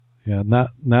Yeah,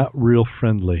 not real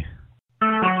friendly.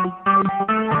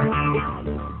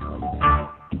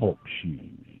 Talk shoes.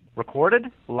 Recorded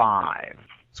live.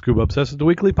 Scuba Obsessed is the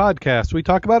weekly podcast. We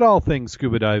talk about all things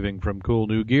scuba diving, from cool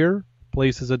new gear,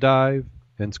 places to dive,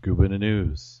 and scuba in the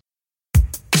news.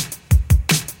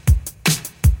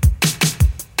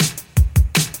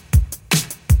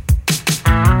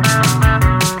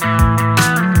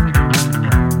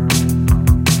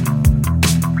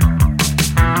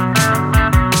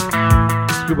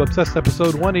 Scuba Obsessed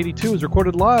episode 182 is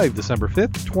recorded live December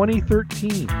 5th,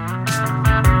 2013.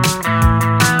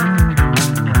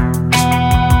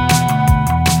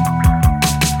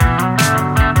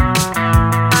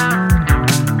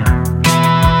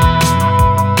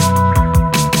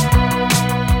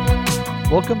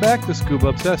 Welcome back to Scuba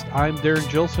Obsessed. I'm Darrin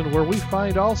Gilson, where we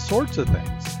find all sorts of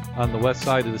things on the west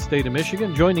side of the state of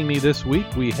Michigan. Joining me this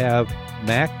week, we have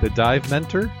Mack, the dive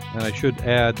mentor, and I should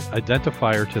add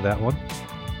identifier to that one.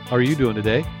 How are you doing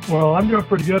today? Well, I'm doing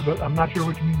pretty good, but I'm not sure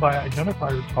what you mean by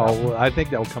identifiers. Oh, well, I think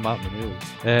that will come out in the news.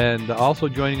 And also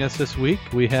joining us this week,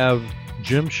 we have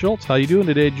Jim Schultz. How you doing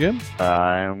today, Jim?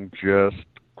 I'm just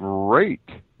great.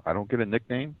 I don't get a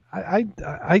nickname. I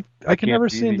can never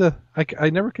seem to. I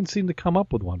never can seem to come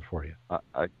up with one for you.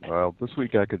 Well, this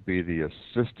week I could be the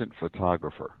assistant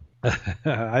photographer.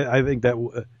 I think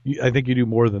you do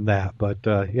more than that. But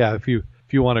yeah, if you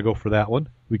want to go for that one,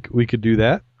 we could do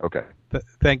that. Okay.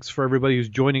 Thanks for everybody who's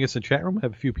joining us in the chat room. We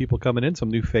have a few people coming in, some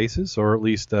new faces, or at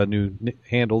least new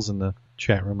handles in the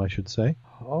chat room, I should say.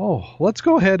 Oh, let's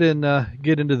go ahead and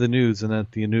get into the news, and at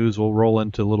the news we'll roll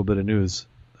into a little bit of news.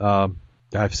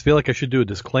 I feel like I should do a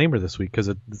disclaimer this week because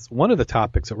it's one of the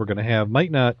topics that we're going to have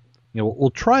might not,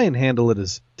 we'll try and handle it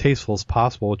as tasteful as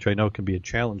possible, which I know can be a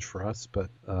challenge for us, but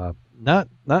not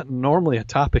normally a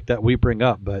topic that we bring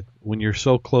up. But when you're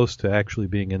so close to actually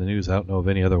being in the news, I don't know of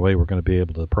any other way we're going to be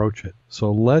able to approach it.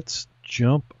 So let's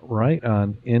jump right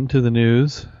on into the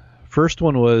news. First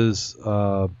one was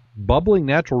bubbling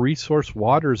natural resource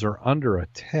waters are under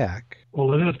attack.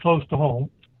 Well, it is close to home.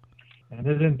 And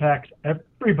it impacts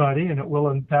everybody, and it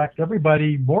will impact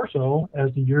everybody more so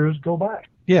as the years go by.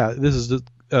 Yeah, this is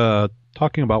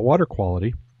talking about water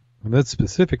quality, and that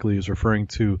specifically is referring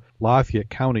to Lafayette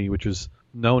County, which is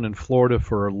known in Florida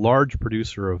for a large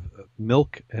producer of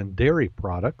milk and dairy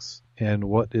products. And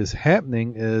what is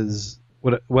happening is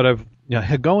what I've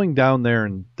going down there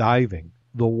and diving,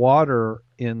 the water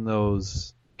in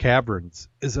those caverns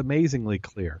is amazingly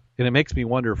clear, and it makes me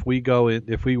wonder if we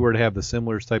were to have the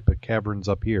similar type of caverns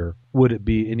up here, would it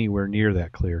be anywhere near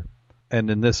that clear? And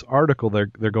in this article, they're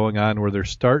going on where they're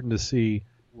starting to see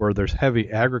where there's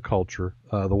heavy agriculture,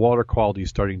 the water quality is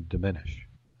starting to diminish.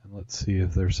 And let's see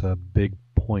if there's a big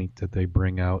point that they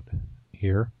bring out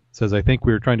here. It says, I think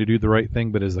we were trying to do the right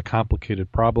thing, but it's a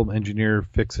complicated problem. Engineer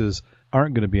fixes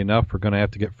aren't going to be enough. We're going to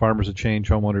have to get farmers to change,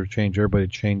 homeowners to change, everybody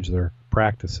to change their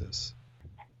practices.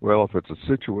 Well, if it's a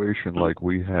situation like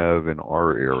we have in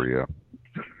our area,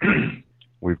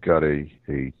 we've got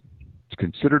it's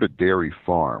considered a dairy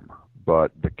farm,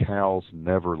 but the cows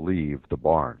never leave the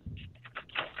barn.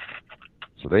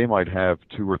 So they might have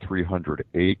 200 or 300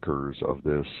 acres of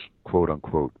this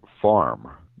quote-unquote farm,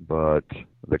 but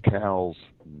the cows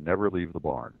never leave the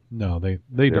barn. No, they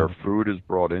Their don't. food is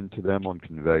brought into them on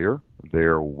conveyor.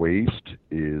 Their waste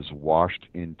is washed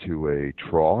into a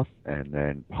trough and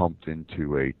then pumped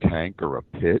into a tank or a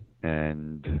pit,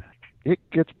 and it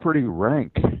gets pretty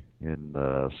rank in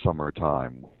the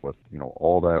summertime with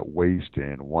all that waste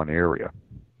in one area.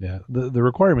 Yeah, the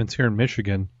requirements here in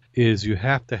Michigan is you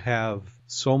have to have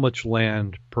so much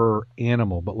land per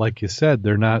animal, but like you said,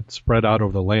 they're not spread out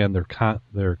over the land.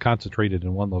 They're concentrated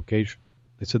in one location.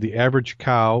 They said the average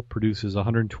cow produces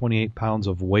 128 pounds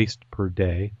of waste per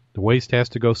day. The waste has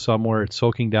to go somewhere. It's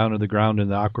soaking down to the ground in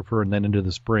the aquifer and then into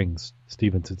the springs.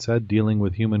 Stevenson said dealing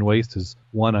with human waste is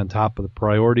one on top of the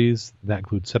priorities. That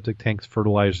includes septic tanks,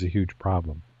 fertilizer, is a huge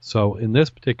problem. So in this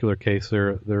particular case,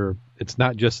 it's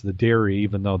not just the dairy,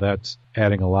 even though that's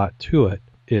adding a lot to it.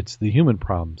 It's the human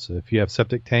problems. If you have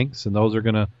septic tanks, and those are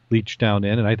going to leach down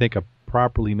in, and I think a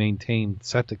properly maintained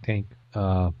septic tank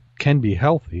can be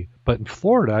healthy. But in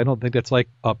Florida, I don't think that's like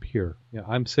up here.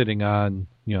 I'm sitting on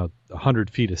 100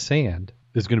 feet of sand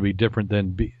is going to be different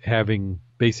than having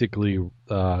basically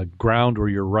ground where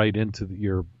you're right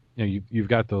into you've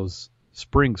got those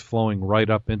springs flowing right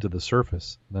up into the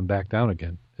surface and then back down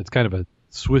again. It's kind of a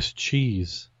Swiss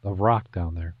cheese of rock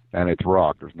down there. And it's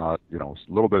rock. There's not, a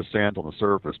little bit of sand on the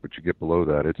surface, but you get below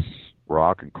that, it's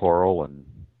rock and coral and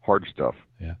hard stuff.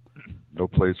 Yeah. No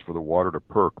place for the water to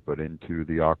perk but into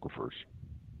the aquifers.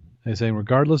 They say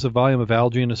regardless of volume of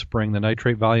algae in a spring, the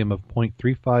nitrate volume of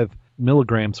 0.35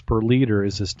 milligrams per liter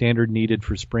is the standard needed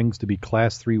for springs to be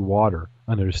Class 3 water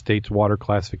under the state's water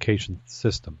classification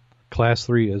system. Class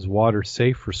 3 is water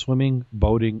safe for swimming,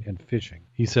 boating, and fishing.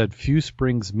 He said few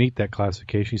springs meet that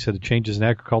classification. He said the changes in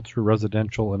agriculture,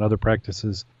 residential, and other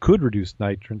practices could reduce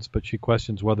nitrants, but she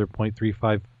questions whether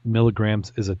 0.35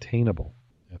 milligrams is attainable.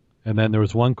 And then there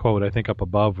was one quote, I think up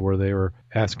above, where they were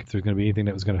asking if there's going to be anything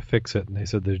that was going to fix it, and they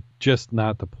said there's just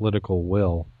not the political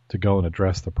will to go and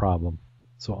address the problem.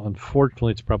 So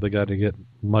unfortunately, it's probably got to get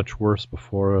much worse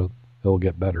before it'll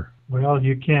get better. Well,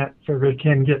 you can't figure it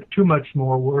can get too much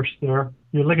more worse there.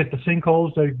 You look at the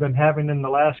sinkholes they've been having in the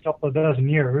last couple of dozen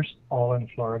years, all in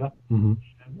Florida. Mm-hmm.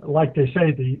 Like they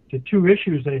say, the two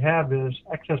issues they have is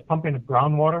excess pumping of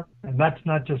groundwater, and that's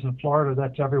not just in Florida,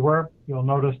 that's everywhere. You'll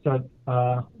notice that,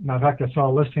 matter of fact, I saw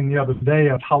a listing the other day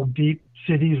of how deep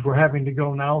cities were having to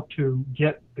go now to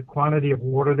get the quantity of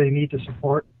water they need to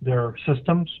support their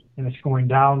systems, and it's going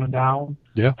down and down.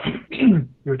 Yeah.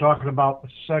 You're talking about the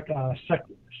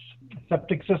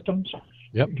septic systems.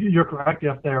 Yep. You're correct.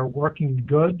 If they're working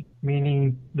good,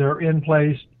 meaning they're in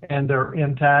place and they're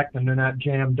intact and they're not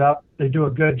jammed up, they do a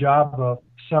good job of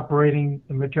separating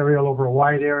the material over a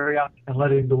wide area and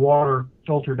letting the water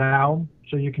filter down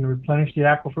so you can replenish the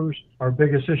aquifers. Our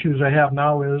biggest issues I have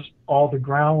now is all the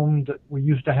ground that we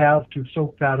used to have to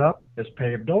soak that up is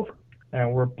paved over.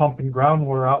 And we're pumping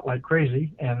groundwater out like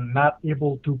crazy and not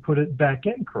able to put it back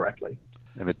in correctly.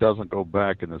 And it doesn't go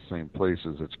back in the same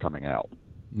places it's coming out.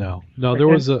 No, there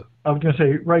was a... I was going to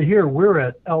say, right here, we're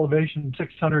at elevation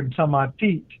 600 and some odd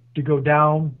feet to go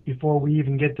down before we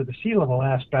even get to the sea level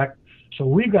aspect. So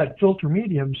we've got filter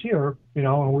mediums here,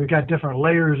 and we've got different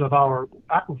layers of our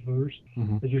aquifers.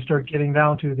 Mm-hmm. As you start getting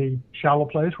down to the shallow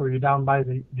place where you're down by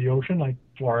the ocean, like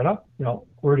Florida,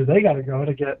 where do they got to go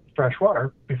to get fresh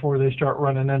water before they start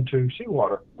running into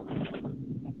seawater?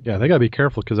 Yeah, they got to be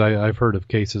careful because I've heard of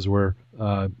cases where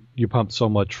you pump so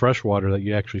much fresh water that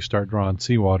you actually start drawing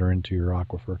seawater into your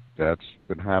aquifer. That's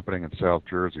been happening in South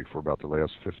Jersey for about the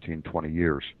last 15, 20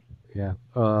 years. Yeah.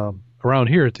 Around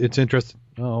here, it's interesting.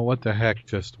 Oh, what the heck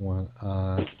just went?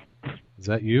 Is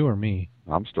that you or me?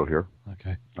 I'm still here.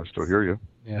 Okay. I still hear you.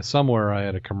 Yeah, somewhere I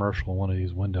had a commercial in one of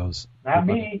these windows. Not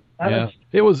me. Yeah,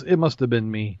 it must have been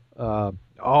me. There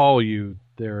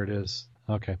it is.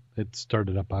 Okay, it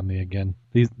started up on me again.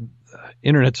 These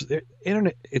internet,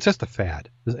 it's just a fad.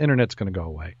 The internet's going to go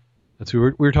away.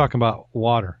 We were talking about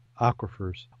water,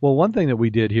 aquifers. Well, one thing that we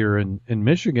did here in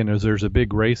Michigan is there's a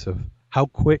big race of how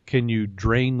quick can you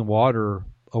drain the water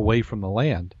away from the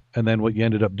land. And then what you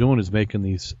ended up doing is making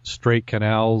these straight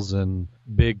canals and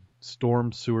big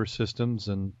storm sewer systems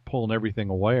and pulling everything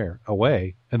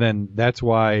away. And then that's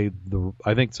why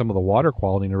I think some of the water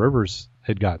quality in the rivers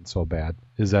had gotten so bad,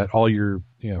 is that all your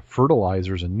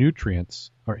fertilizers and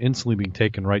nutrients are instantly being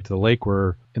taken right to the lake,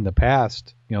 where in the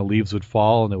past leaves would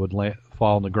fall and it would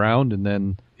fall on the ground, and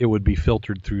then it would be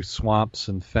filtered through swamps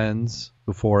and fens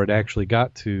before it actually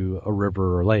got to a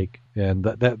river or lake. And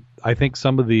that I think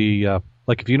some of the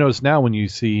like if you notice now when you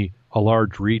see a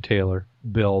large retailer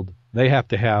build, they have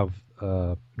to have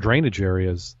drainage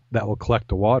areas that will collect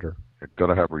the water. You've got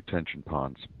to have retention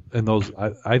ponds. And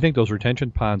I think those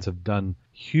retention ponds have done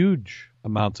huge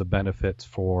amounts of benefits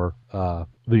for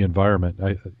the environment.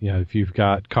 If you've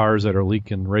got cars that are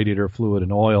leaking radiator fluid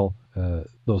and oil,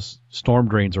 those storm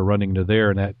drains are running to there,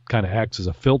 and that kind of acts as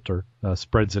a filter,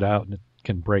 spreads it out, and it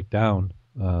can break down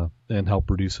and help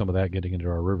reduce some of that getting into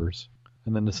our rivers.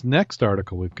 And then this next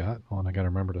article we've got, and I got to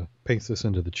remember to paste this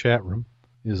into the chat room,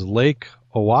 is Lake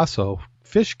Owasso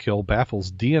fish kill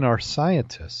baffles DNR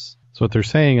scientists. So what they're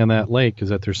saying on that lake is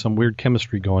that there's some weird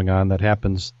chemistry going on that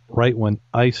happens right when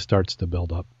ice starts to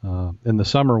build up. In the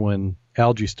summer when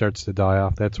algae starts to die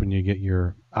off, that's when you get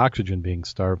your oxygen being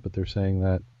starved. But they're saying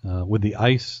that with the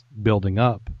ice building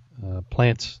up,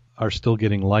 plants are still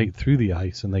getting light through the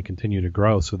ice and they continue to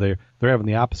grow. So they're having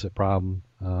the opposite problem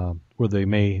where they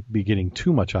may be getting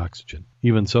too much oxygen.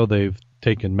 Even so, they've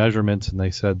taken measurements and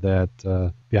they said that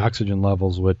the oxygen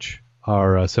levels, which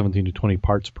are 17 to 20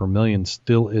 parts per million,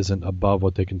 still isn't above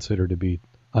what they consider to be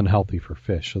unhealthy for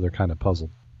fish. So they're kind of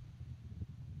puzzled.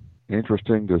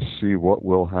 Interesting to see what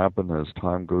will happen as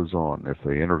time goes on. If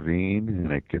they intervene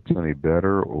and it gets any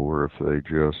better, or if they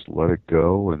just let it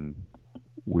go and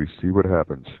we see what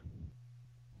happens.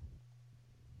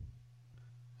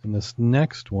 And this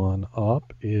next one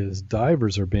up is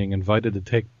divers are being invited to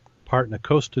take part in a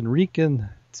Costa Rican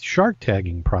shark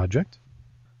tagging project.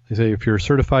 They say if you're a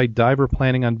certified diver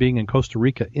planning on being in Costa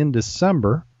Rica in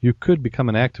December, you could become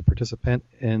an active participant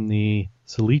in the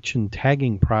Celichin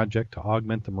tagging project to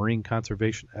augment the marine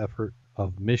conservation effort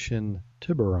of Mission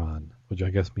Tiburon, which I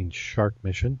guess means Shark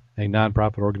Mission, a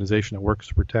nonprofit organization that works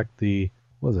to protect the,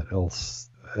 what is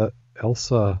it,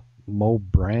 Elsa Mo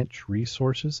Branch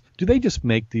Resources? Do they just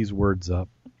make these words up?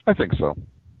 I think so.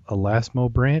 Elasmo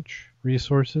Branch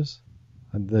Resources?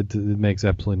 That it makes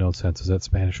absolutely no sense. Is that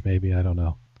Spanish maybe? I don't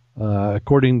know.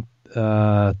 According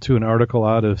to an article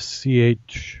out of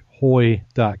chhoy.com,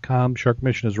 Shark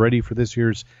Mission is ready for this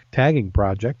year's tagging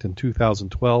project. In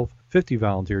 2012, 50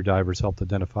 volunteer divers helped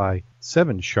identify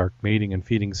 7 shark mating and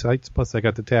feeding sites, plus they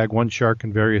got to tag 1 shark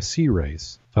in various sea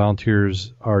rays.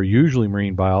 Volunteers are usually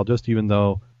marine biologists, even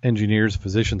though engineers and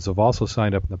physicians have also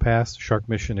signed up in the past. Shark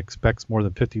Mission expects more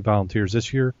than 50 volunteers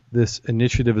this year. This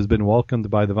initiative has been welcomed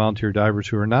by the volunteer divers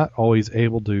who are not always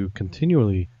able to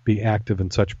continually be active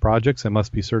in such projects and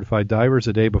must be certified divers.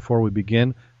 A day before we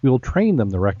begin, we will train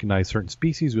them to recognize certain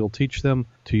species. We will teach them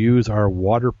to use our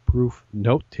waterproof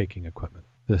note-taking equipment.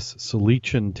 This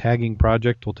Selection tagging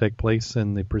project will take place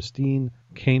in the pristine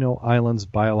Cano Islands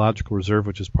Biological Reserve,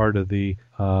 which is part of the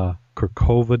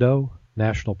Corcovado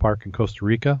National Park in Costa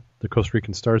Rica. The Costa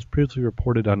Rican Stars previously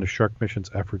reported on the Shark Mission's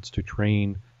efforts to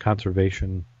train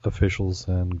conservation officials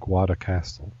in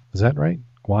Guanacaste. Is that right?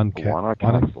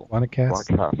 Guanacaste.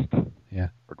 Yeah.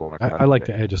 I like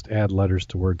to just add letters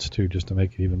to words too, just to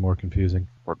make it even more confusing.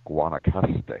 Or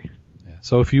Guanacaste. Yeah.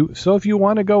 So if you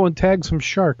want to go and tag some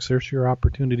sharks, there's your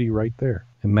opportunity right there.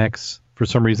 And Max, for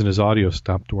some reason, his audio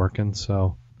stopped working,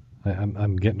 so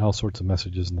I'm getting all sorts of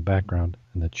messages in the background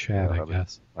in the chat, I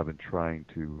guess. I've been trying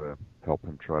to help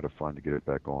him try to get it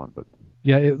back on, but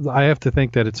yeah, I have to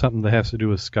think that it's something that has to do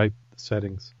with Skype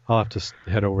settings. I'll have to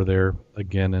head over there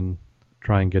again and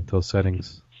try and get those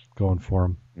settings going for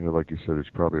him. You know, like you said, there's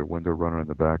probably a window runner in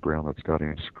the background that's got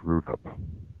him screwed up.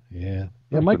 Yeah.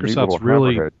 Microsoft's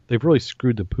they've really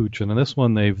screwed the pooch, and in this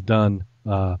one they've done.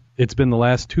 It's been the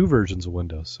last 2 versions of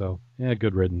Windows, so yeah,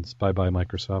 good riddance. Bye bye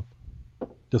Microsoft.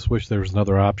 Just wish there was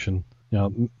another option. You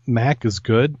know, Mac is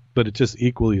good, but it's just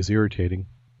equally as irritating.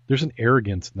 There's an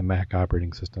arrogance in the Mac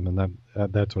operating system, and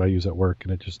that's what I use at work,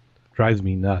 and it just drives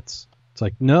me nuts. It's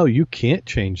like, no, you can't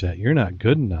change that. You're not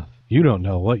good enough. You don't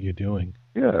know what you're doing.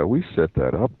 Yeah, we set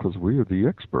that up because we are the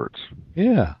experts.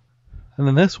 Yeah. And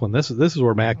then this one, this is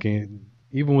where Mac, even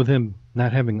with him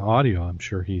not having audio, I'm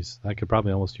sure I could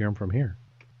probably almost hear him from here.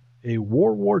 A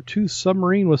World War II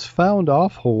submarine was found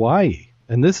off Hawaii.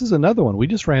 And this is another one. We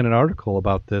just ran an article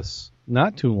about this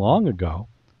not too long ago,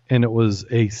 and it was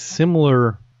a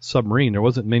similar submarine. There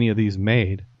wasn't many of these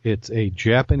made. It's a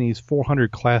Japanese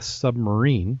 400 class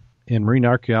submarine, and marine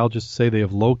archaeologists say they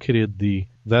have located the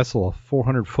vessel, a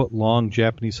 400-foot-long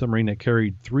Japanese submarine that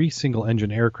carried 3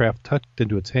 single-engine aircraft tucked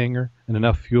into its hangar and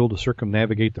enough fuel to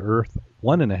circumnavigate the Earth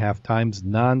 1.5 times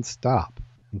non-stop.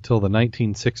 Until the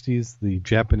 1960s, the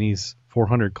Japanese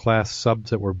 400 class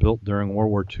subs that were built during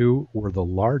World War II were the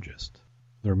largest.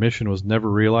 Their mission was never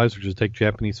realized, which is to take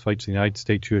Japanese fights to the United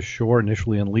States U.S. shore,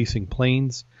 initially unleashing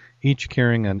planes, each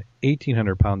carrying an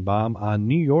 1,800-pound bomb on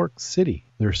New York City.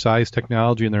 Their size,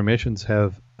 technology, and their missions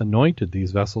have anointed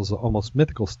these vessels almost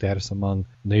mythical status among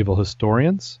naval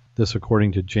historians. This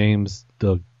according to James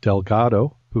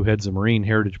Delgado, who heads the Marine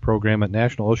Heritage Program at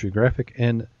National Oceanographic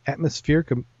and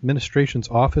Atmospheric Administration's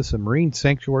Office of Marine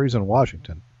Sanctuaries in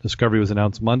Washington. Discovery was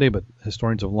announced Monday, but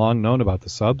historians have long known about the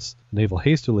subs. The Naval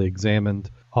hastily examined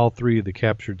all 3 of the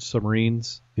captured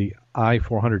submarines. The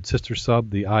I-400 sister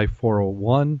sub, the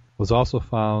I-401, was also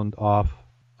found off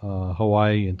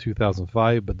Hawaii in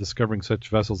 2005, but discovering such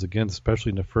vessels again, especially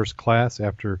in the first class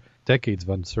after decades of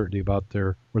uncertainty about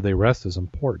where they rest, is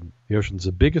important. The ocean's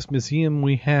the biggest museum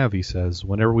we have, he says.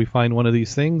 Whenever we find one of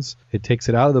these things, it takes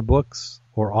it out of the books,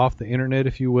 or off the internet,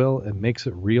 if you will, and makes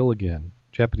it real again.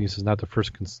 Japanese is not the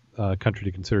first country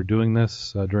to consider doing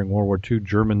this. During World War II,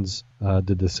 Germans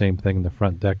did the same thing in the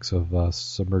front decks of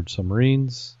submerged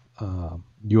submarines.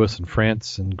 U.S. and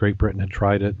France and Great Britain had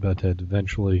tried it, but had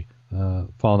eventually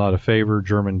fallen out of favor.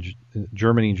 Germany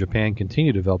and Japan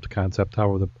continued to develop the concept.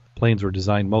 However, the planes were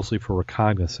designed mostly for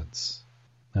reconnaissance.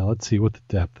 Now, let's see what the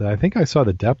depth. I think I saw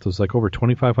the depth was like over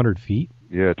 2,500 feet.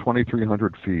 Yeah,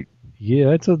 2,300 feet.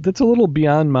 Yeah, that's a little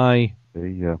beyond my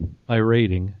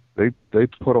rating. They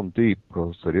put them deep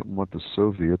because they didn't want the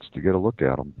Soviets to get a look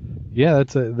at them. Yeah,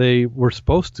 they were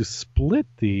supposed to split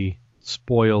the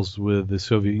spoils with the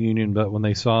Soviet Union, but when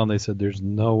they saw them, they said there's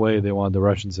no way they wanted the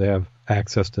Russians to have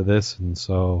access to this, and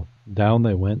so down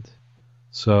they went.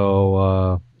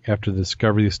 So after the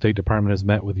discovery, the State Department has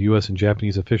met with U.S. and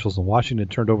Japanese officials in Washington,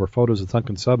 turned over photos of the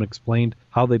sunken sub, and explained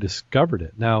how they discovered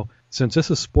it. Now, since this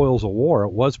is spoils of war,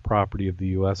 it was property of the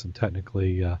U.S. and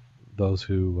technically those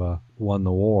who won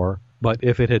the war. But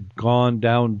if it had gone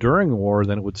down during the war,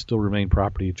 then it would still remain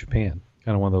property of Japan.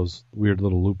 Kind of one of those weird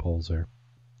little loopholes there.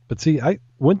 But see,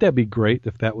 wouldn't that be great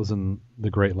if that was in the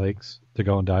Great Lakes to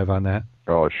go and dive on that?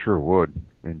 Oh, it sure would.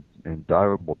 In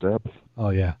diveable depth. Oh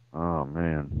yeah. Oh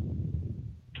man.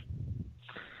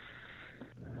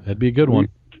 That'd be a good one.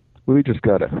 We just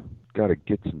gotta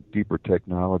get some deeper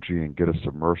technology and get a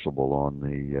submersible on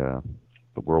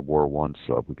the World War I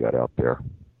sub we got out there.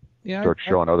 Yeah. Start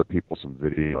showing other people some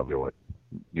video of it,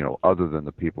 other than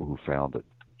the people who found it.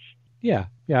 Yeah.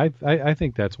 I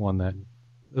think that's one that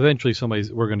eventually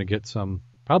we're going to get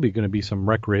probably going to be some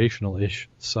recreational-ish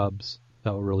subs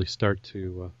that will really start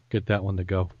to get that one to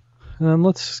go. And then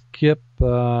let's skip.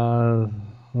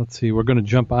 Let's see. We're going to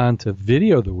jump on to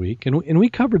video of the week, and we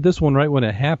covered this one right when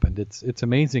it happened. It's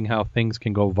amazing how things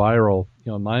can go viral.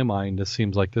 In my mind, this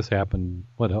seems like this happened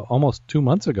almost 2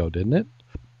 months ago, didn't it?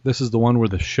 This is the one where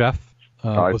the chef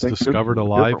was discovered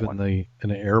alive in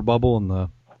the air bubble in the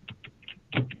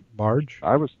barge.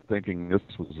 I was thinking this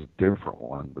was a different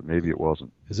one, but maybe it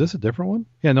wasn't. Is this a different one?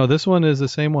 Yeah, no, this one is the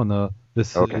same one.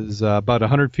 This is about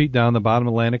 100 feet down the bottom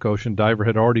of the Atlantic Ocean. Diver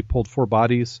had already pulled 4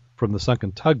 bodies from the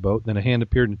sunken tugboat. Then a hand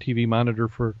appeared in a TV monitor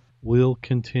for "Will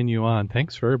continue on."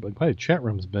 Thanks for everybody. The chat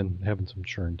room's been having some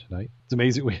churn tonight. It's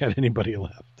amazing we had anybody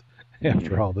left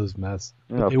after all this mess.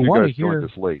 Yeah, they want to hear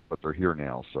this late, but they're here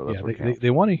now, so that's what counts.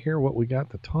 They want to hear what we got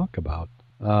to talk about.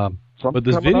 But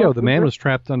this video, the man was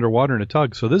trapped underwater in a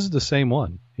tug, so this is the same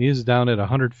one. He is down at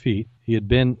 100 feet. He had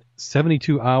been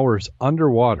 72 hours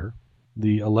underwater.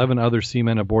 The 11 other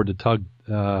seamen aboard the tug,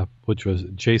 which was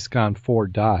JSCON 4,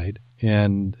 died.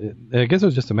 And I guess it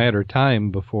was just a matter of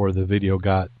time before the video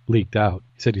got leaked out.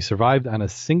 He said he survived on a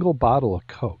single bottle of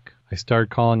Coke. I started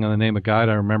calling on the name of God.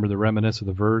 I remember the reminiscence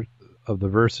of the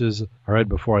verses I read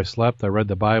before I slept. I read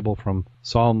the Bible from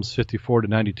Psalms 54 to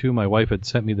 92. My wife had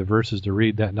sent me the verses to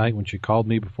read that night when she called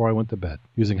me before I went to bed.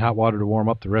 Using hot water to warm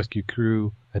up, the rescue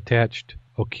crew attached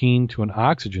O'Keen to an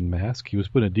oxygen mask. He was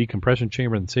put in a decompression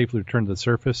chamber and safely returned to the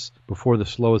surface. Before the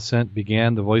slow ascent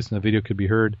began, the voice in the video could be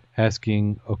heard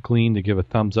asking O'Keen to give a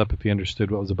thumbs up if he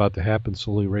understood what was about to happen.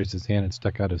 Slowly raised his hand and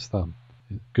stuck out his thumb.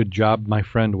 Good job, my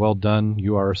friend. Well done.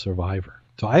 You are a survivor.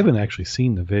 So I haven't actually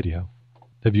seen the video.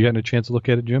 Have you gotten a chance to look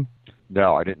at it, Jim?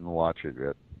 No, I didn't watch it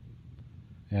yet.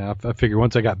 Yeah, I figure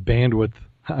once I got bandwidth,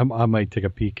 I might take a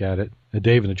peek at it.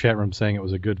 Dave in the chat room saying it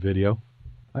was a good video.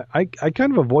 I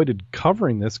kind of avoided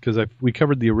covering this because we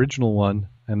covered the original one,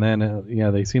 and then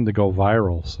they seem to go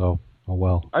viral. So, oh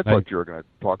well. I thought you were going to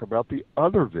talk about the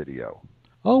other video.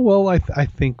 Oh well, I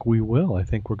think we will. I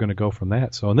think we're going to go from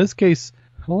that. So in this case,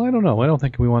 well, I don't know. I don't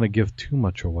think we want to give too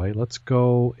much away. Let's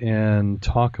go and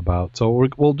talk about. So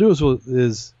what we'll do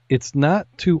is it's not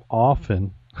too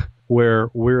often where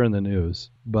we're in the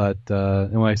news, but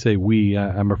and when I say we,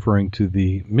 I'm referring to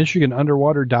the Michigan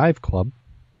Underwater Dive Club,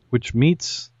 which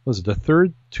meets the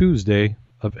third Tuesday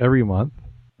of every month.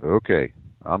 Okay,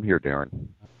 I'm here, Darrin.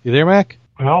 You there, Mack?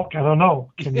 Well, I don't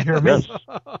know. Can you hear me?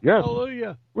 Yes.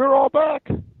 Hallelujah. We're all back.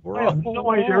 I have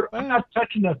no idea. I'm not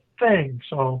touching a thing,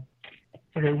 so.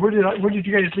 Okay, where did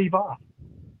you guys leave off?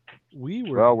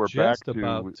 We're just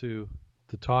about to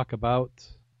talk about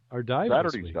our dive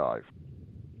Saturday's dive.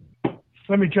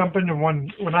 Let me jump into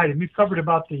one item. We've covered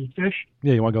about the fish.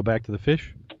 Yeah, you want to go back to the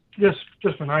fish?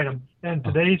 Just an item. In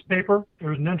today's paper, there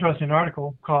was an interesting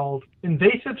article called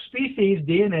 "Invasive Species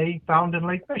DNA Found in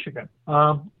Lake Michigan."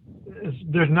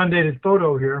 There's an undated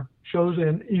photo here. Shows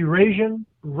an Eurasian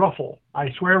ruffle.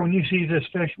 I swear when you see this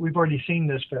fish, we've already seen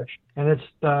this fish. And it's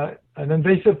an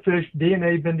invasive fish,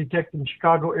 DNA been detected in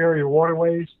Chicago area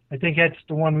waterways. I think that's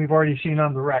the one we've already seen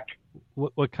on the wreck.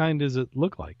 What kind does it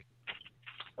look like?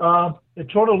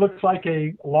 It sort of looks like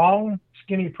a long,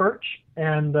 skinny perch,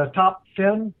 and the top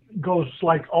fin goes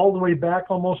like all the way back,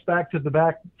 almost back to the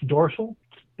back dorsal.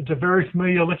 It's a very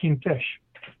familiar looking fish.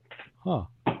 Huh.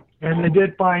 And they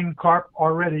did find carp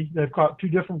already. They've caught 2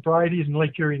 different varieties in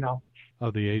Lake Erie now. Oh,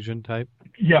 the Asian type?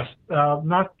 Yes,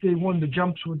 not the one that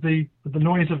jumps with the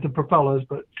noise of the propellers,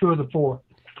 but 2 of the 4.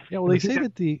 Yeah, well, they say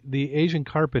that the Asian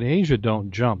carp in Asia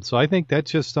don't jump, so I think that's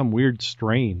just some weird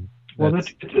strain. Well,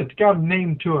 it's got a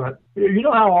name to it. You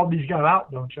know how all these got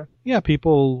out, don't you? Yeah,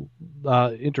 people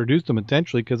introduced them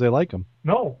intentionally because they like them.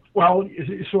 No, well,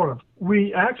 sort of.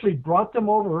 We actually brought them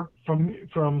over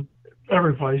from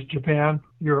every place, Japan,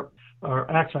 Europe, or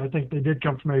actually I think they did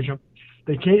come from Asia.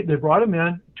 They brought them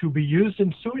in to be used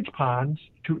in sewage ponds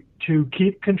to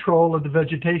keep control of the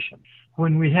vegetation.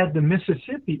 When we had the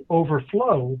Mississippi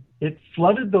overflow, it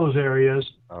flooded those areas.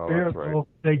 Right.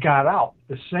 They got out.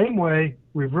 The same way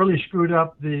we've really screwed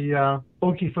up the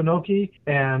Okefenokee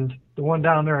and the one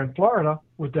down there in Florida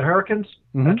with the hurricanes.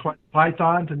 Mm-hmm. That's what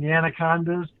pythons and the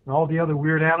anacondas and all the other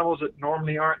weird animals that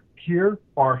normally aren't here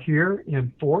are here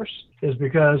in force is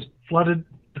because the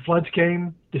floods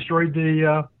came, destroyed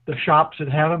the shops that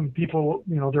had them. People,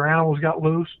 their animals got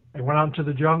loose. They went out into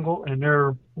the jungle, and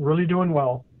they're really doing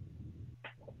well.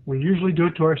 We usually do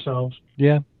it to ourselves.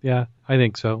 Yeah, I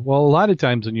think so. Well, a lot of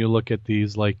times when you look at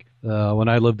these, like when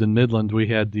I lived in Midland, we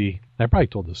had I probably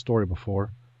told this story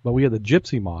before, but we had the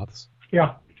gypsy moths.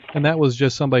 Yeah. And that was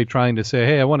just somebody trying to say,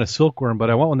 hey, I want a silkworm, but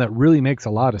I want one that really makes a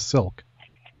lot of silk.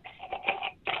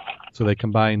 So they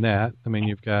combine that. I mean,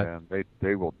 you've got... And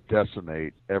they will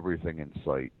decimate everything in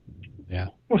sight. Yeah.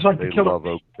 Well, it's like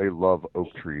they love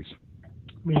oak trees. I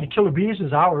mean, the killer bees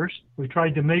is ours. We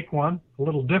tried to make one a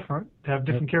little different, to have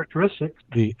different characteristics.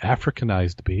 The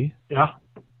Africanized bee. Yeah.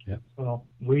 Yeah. Well,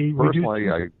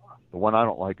 Personally, the one I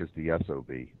don't like is the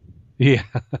SOB. Yeah.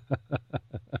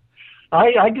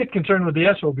 I get concerned with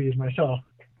the SOBs myself.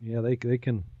 Yeah, they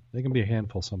can be a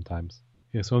handful sometimes.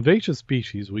 Yeah, so invasive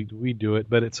species, we do it,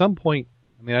 but at some point,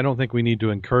 I mean, I don't think we need to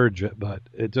encourage it, but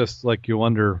it just like you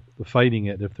wonder, fighting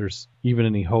it, if there's even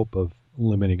any hope of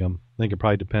limiting them. I think it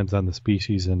probably depends on the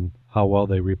species and how well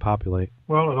they repopulate.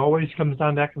 Well, it always comes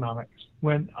down to economics.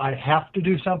 When I have to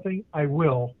do something, I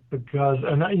will, because,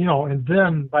 and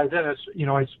then by then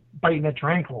it's biting at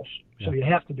your ankles. So you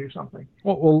have to do something.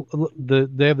 Well,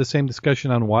 they have the same discussion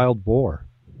on wild boar.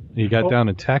 You got down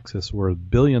in Texas where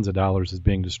billions of dollars is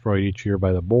being destroyed each year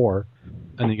by the boar,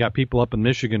 and you got people up in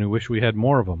Michigan who wish we had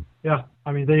more of them. Yeah,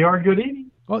 I mean, they are good eating.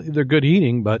 Well, they're good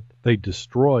eating, but they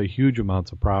destroy huge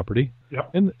amounts of property.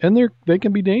 Yep. And they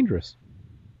can be dangerous.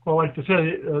 Well, like I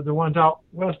said, the ones out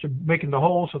west are making the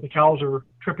holes, so the cows are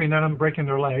tripping on them, breaking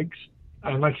their legs.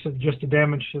 And like I said, just the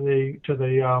damage to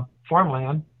the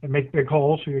farmland and make big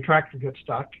holes so your tractor gets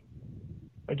stuck.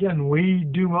 Again, we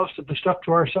do most of the stuff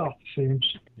to ourselves, it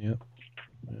seems. Yep.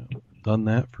 Done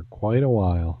that for quite a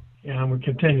while. And we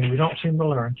continue. We don't seem to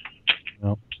learn.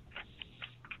 Nope.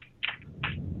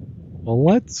 Well,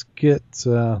 let's get...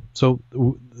 then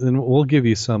we'll give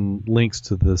you some links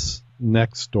to this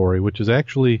next story, which is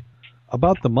actually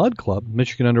about the Mud Club,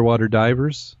 Michigan Underwater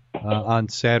Divers, on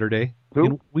Saturday. Who?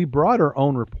 And we brought our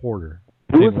own reporter.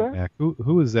 Who is that? Mack.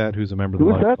 Who is that who's a member of the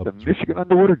Who Mud is that? Club? The Michigan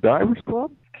Underwater Divers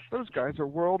Club? Those guys are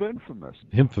world infamous.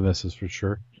 Infamous is for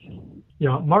sure.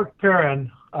 Yeah, Mark Perrin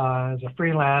is a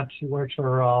freelance. He works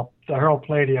for the Herald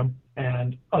Palladium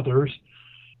and others.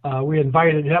 We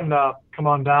invited him to come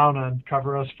on down and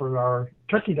cover us for our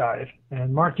turkey dive.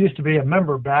 And Mark used to be a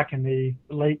member back in the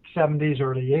late 70s,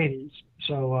 early 80s.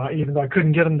 So even though I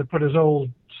couldn't get him to put his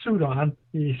old suit on,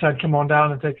 he said, come on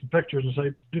down and take some pictures and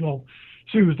say,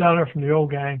 she was down there from the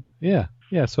old gang. Yeah.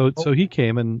 So he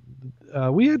came, and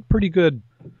we had pretty good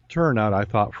turnout, I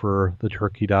thought, for the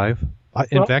turkey dive.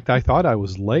 In fact, I thought I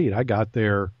was late. I got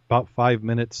there about 5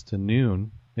 minutes to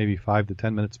noon, maybe 5 to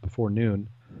 10 minutes before noon.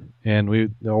 And there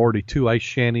were already 2 ice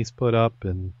shanties put up,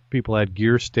 and people had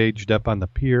gear staged up on the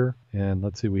pier. And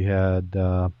let's see, we had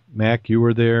Mack, you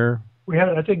were there. We had,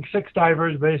 I think, 6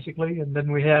 divers, basically, and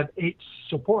then we had 8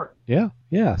 support. Yeah.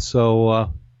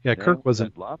 So, Kirk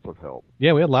wasn't... Lots of help.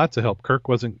 Yeah, we had lots of help. Kirk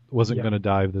wasn't going to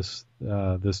dive this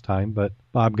time, but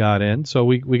Bob got in. So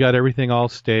we got everything all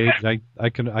staged. I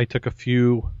took a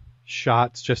few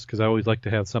shots just because I always like to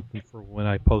have something for when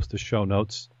I post the show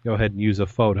notes. Go ahead and use a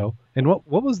photo. And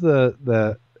what was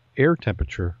the air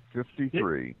temperature?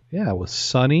 53. Yeah, it was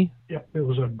sunny. Yep, it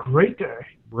was a great day.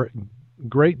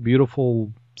 Great,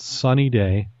 beautiful, sunny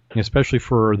day, especially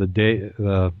for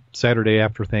the Saturday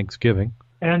after Thanksgiving.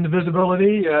 And the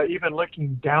visibility, even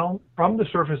looking down from the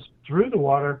surface through the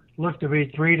water, looked to be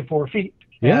 3 to 4 feet.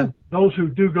 Yeah. And those who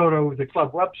do go to the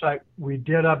club website, we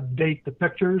did update the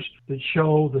pictures that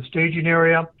show the staging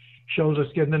area, shows us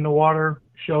getting in the water,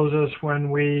 shows us when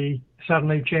we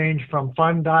suddenly change from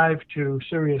fun dive to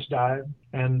serious dive.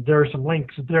 And there are some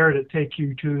links there that take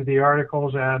you to the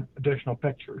articles and additional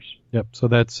pictures. Yep. So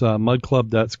that's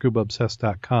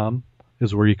mudclub.scubaobsessed.com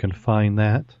is where you can find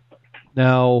that.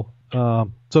 Now,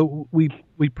 so we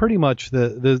pretty much,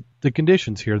 the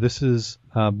conditions here, this is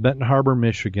Benton Harbor,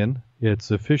 Michigan.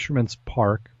 It's a fisherman's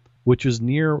park, which is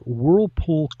near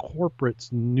Whirlpool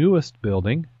Corporate's newest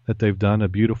building that they've done a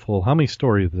beautiful, how many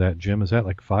stories is that, Jim? Is that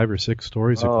like 5 or 6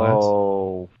 stories of glass?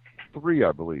 Oh, 3,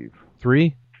 I believe.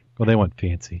 3? Well, they went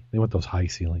fancy. They went those high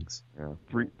ceilings. Yeah,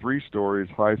 3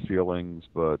 stories, high ceilings,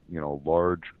 but,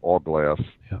 large, all glass.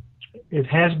 Yeah. It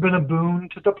has been a boon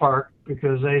to the park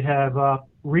because they have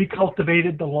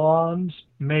recultivated the lawns,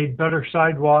 made better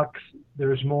sidewalks.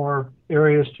 There's more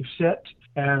areas to sit.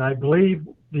 And I believe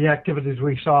the activities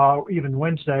we saw even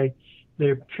Wednesday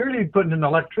they appear to be putting in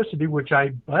electricity, which I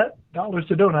bet dollars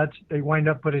to donuts, they wind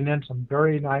up putting in some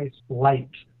very nice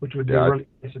lights, which would be a really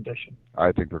nice addition.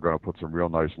 I think they're going to put some real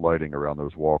nice lighting around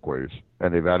those walkways.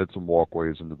 And they've added some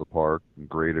walkways into the park and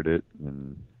graded it.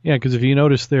 And yeah, because if you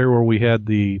notice there where we had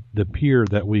the pier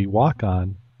that we walk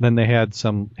on, then they had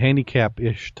some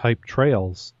handicap-ish type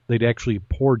trails. They'd actually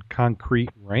poured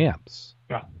concrete ramps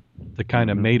that kind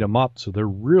of made them up, so they're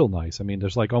real nice. I mean,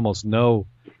 there's like almost no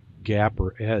gap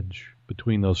or edge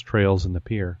between those trails and the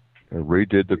pier. They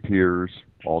redid the piers,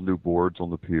 all new boards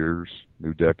on the piers,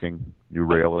 new decking, new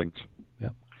railings.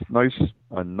 Yep.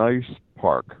 A nice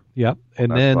park. Yep.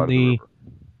 And then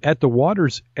at the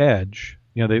water's edge,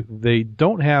 you know, they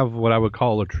don't have what I would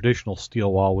call a traditional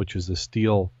steel wall, which is a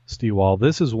steel wall.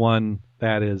 This is one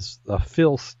that is a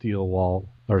fill steel wall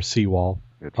or seawall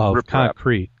of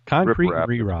concrete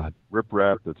re-rod.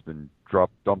 Rip-rap that's been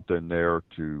dumped in there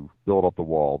to build up the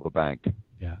wall, the bank.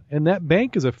 Yeah, and that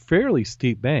bank is a fairly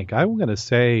steep bank. I'm going to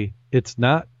say it's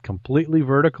not completely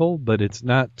vertical, but it's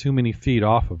not too many feet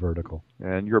off of vertical.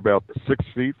 And you're about 6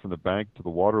 feet from the bank to the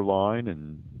water line,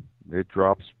 and it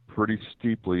drops pretty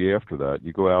steeply after that.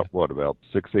 You go out, about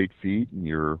 6-8 feet, and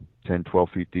you're 10, 12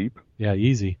 feet deep? Yeah,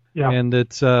 easy. Yeah. And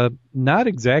it's not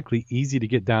exactly easy to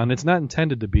get down. It's not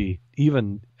intended to be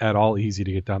even at all easy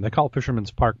to get down. They call it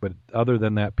Fisherman's Park, but other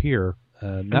than that pier,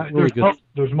 not really good.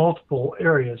 There's multiple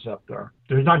areas up there.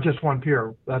 There's not just one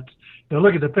pier. They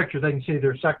look at the picture, they can see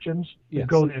there's sections that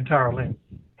go the entire length.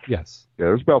 Yes. Yeah,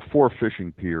 there's about 4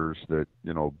 fishing piers that,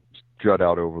 jut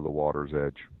out over the water's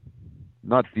edge.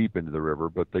 Not deep into the river,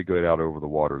 but they go out over the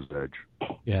water's edge.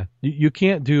 Yeah. You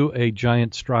can't do a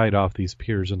giant stride off these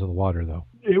piers into the water, though.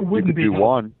 It wouldn't be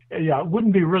one. Yeah, it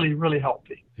wouldn't be really, really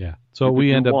healthy. Yeah. So what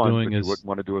we end up doing is... You wouldn't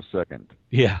want to do a second.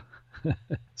 Yeah.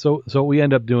 So what we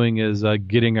end up doing is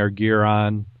getting our gear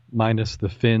on, minus the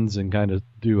fins, and kind of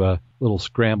do a little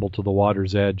scramble to the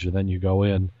water's edge, and then you go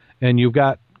in. And you've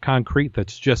got concrete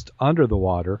that's just under the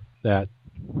water that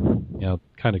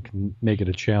kind of can make it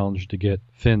a challenge to get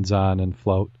fins on and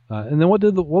float. And then what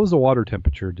was the water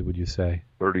temperature, would you say?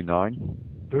 39.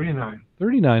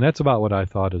 39, that's about what I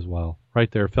thought as well. Right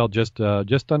there, felt just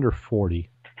under 40.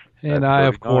 And I,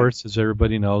 of course, as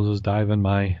everybody knows, was diving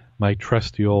my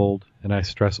trusty old, and I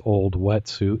stress old,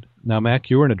 wetsuit. Now, Mack,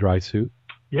 you were in a dry suit.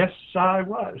 Yes, I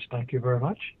was. Thank you very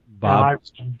much. Bob, I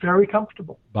was very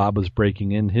comfortable. Bob was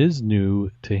breaking in his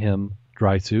new to him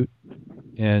dry suit.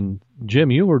 And Jim,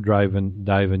 you were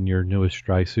diving your newest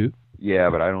dry suit.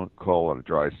 Yeah, but I don't call it a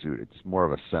dry suit. It's more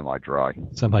of a semi-dry.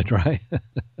 Semi-dry?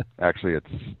 Actually,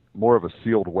 it's more of a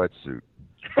sealed wetsuit.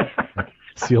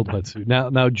 Sealed wetsuit.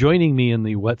 Now, joining me in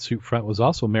the wetsuit front was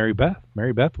also Mary Beth.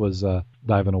 Mary Beth was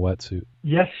diving a wetsuit.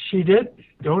 Yes, she did.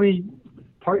 The only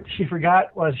part she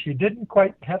forgot was she didn't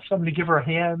quite have somebody give her a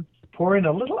hand pouring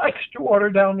a little extra water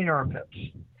down the armpits.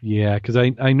 Yeah, because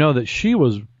I know that she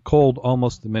was cold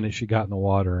almost the minute she got in the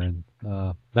water, and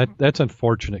that's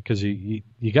unfortunate because you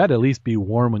got to at least be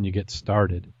warm when you get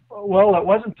started. Well, it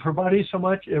wasn't her body so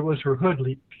much; it was her hood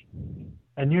leak.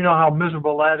 And you know how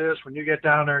miserable that is when you get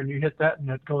down there and you hit that and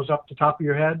it goes up the top of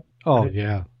your head. Oh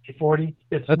yeah, 40.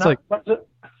 It's like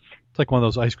one of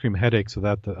those ice cream headaches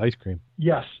without the ice cream.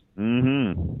 Yes.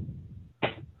 Mm-hmm.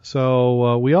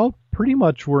 So we all pretty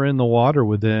much were in the water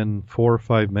within 4 or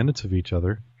 5 minutes of each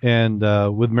other. And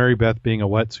with Mary Beth being a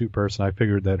wetsuit person, I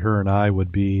figured that her and I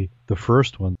would be the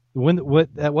first one.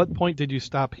 At what point did you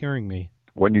stop hearing me?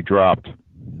 When you dropped.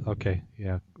 Okay.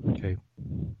 Yeah. Okay.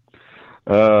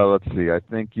 Let's see. I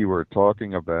think you were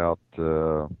talking about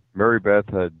Mary Beth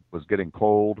was getting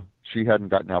cold. She hadn't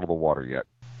gotten out of the water yet.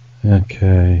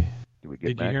 Okay.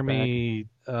 Did you hear me?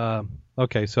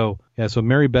 Okay. So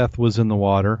Mary Beth was in the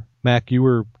water. Mack, you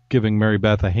were giving Mary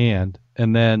Beth a hand,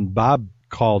 and then Bob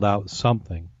called out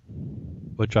something,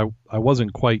 which I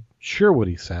wasn't quite sure what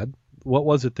he said. What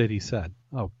was it that he said?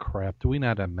 Oh, crap. Do we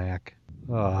not have Mack?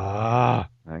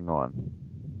 Hang on.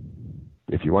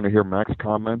 If you want to hear Mack's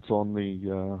comments on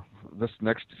this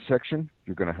next section,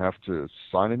 you're going to have to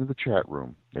sign into the chat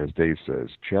room. As Dave says,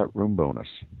 chat room bonus.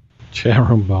 Chat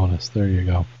room bonus. There you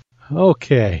go.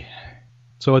 Okay.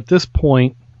 So at this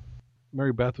point,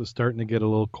 Mary Beth was starting to get a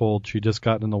little cold. She just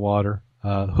got in the water.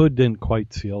 Hood didn't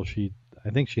quite seal. I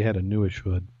think she had a newish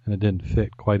hood, and it didn't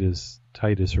fit quite as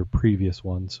tight as her previous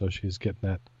one, so she was getting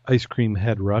that ice cream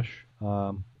head rush.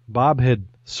 Bob had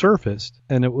surfaced,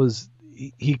 and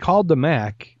he called to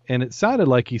Mack, and it sounded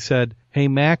like he said, "Hey,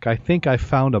 Mack, I think I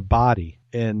found a body."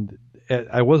 And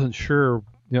I wasn't sure.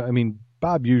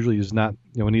 Bob usually is not,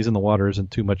 when he's in the water,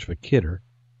 isn't too much of a kidder.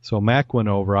 So Mack went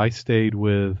over. I stayed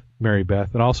with Mary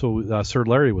Beth, and also Sir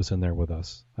Larry was in there with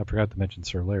us. I forgot to mention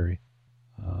Sir Larry.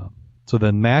 So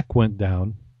then Mack went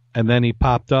down, and then he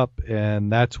popped up,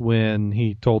 and that's when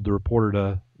he told the reporter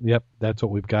to, yep, that's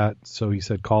what we've got. So he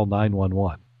said, call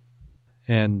 911.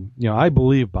 And, I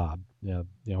believe Bob.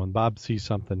 When Bob sees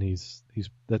something,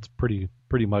 that's pretty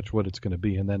much what it's going to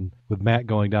be. And then with Matt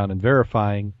going down and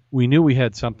verifying, we knew we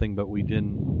had something, but we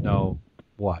didn't know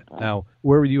what. Now,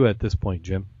 where were you at this point,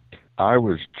 Jim? I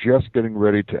was just getting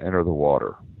ready to enter the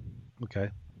water.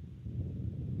 Okay.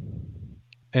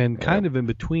 And kind of in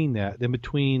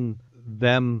between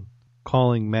them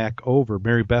calling Mack over,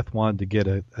 Mary Beth wanted to get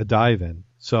a dive in.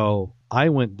 So I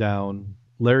went down,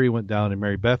 Larry went down, and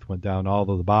Mary Beth went down all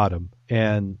to the bottom.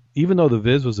 And even though the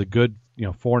Viz was a good,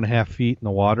 4.5 feet in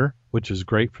the water, which is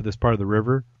great for this part of the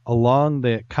river, along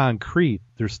the concrete,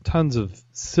 there's tons of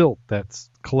silt that's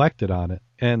collected on it,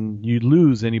 and you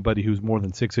lose anybody who's more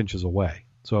than 6 inches away.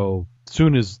 So as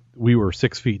soon as we were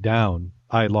 6 feet down,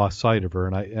 I lost sight of her,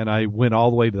 and I went all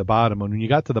the way to the bottom. And when you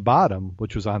got to the bottom,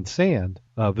 which was on sand,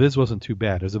 Viz wasn't too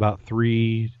bad. It was about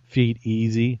 3 feet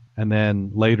easy, and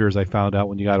then later, as I found out,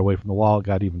 when you got away from the wall, it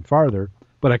got even farther.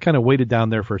 But I kind of waited down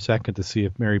there for a second to see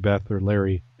if Mary Beth or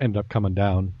Larry ended up coming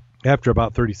down. After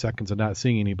about 30 seconds of not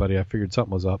seeing anybody, I figured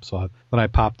something was up. So then I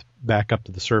popped back up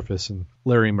to the surface, and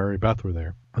Larry and Mary Beth were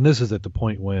there. And this is at the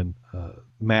point when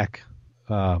Mack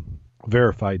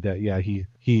verified that, yeah,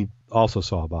 he also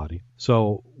saw a body.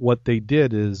 So what they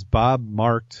did is Bob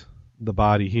marked the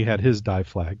body. He had his dive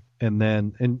flag. And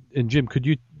then, and Jim,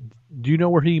 do you know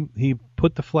where he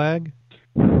put the flag?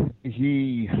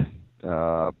 He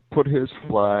put his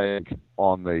flag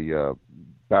on the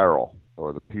barrel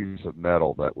or the piece of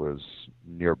metal that was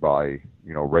nearby,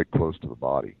 right close to the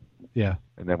body. Yeah.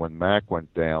 And then when Mack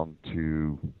went down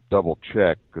to double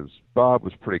check, because Bob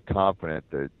was pretty confident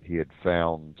that he had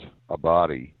found a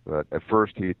body, but at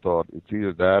first he thought it's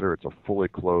either that or it's a fully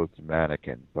clothed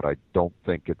mannequin, but I don't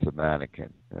think it's a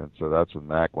mannequin. And so that's when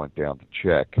Mack went down to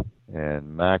check.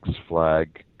 And Mack's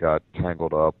flag got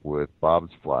tangled up with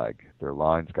Bob's flag. Their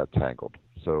lines got tangled.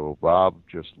 So Bob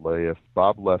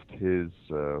left his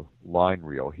line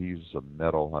reel. He's an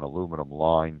aluminum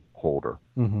line holder.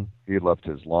 Mm-hmm. He left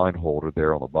his line holder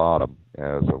there on the bottom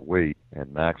as a weight,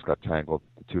 and Mack's got tangled.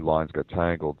 The two lines got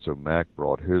tangled, so Mack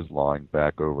brought his line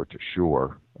back over to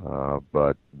shore.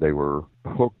 But they were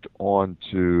hooked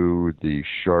onto the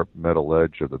sharp metal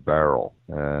edge of the barrel,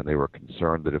 and they were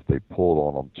concerned that if they pulled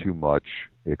on them too much,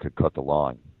 it could cut the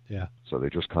line. Yeah. So they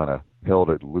just kind of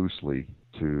held it loosely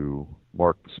to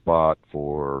mark the spot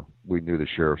we knew the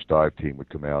sheriff's dive team would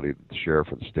come out, either the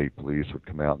sheriff or the state police would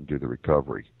come out and do the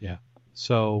recovery. Yeah.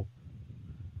 So,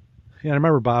 I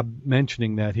remember Bob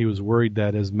mentioning that he was worried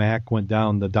that as Mack went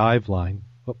down the dive line,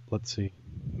 let's see,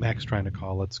 Mack's trying to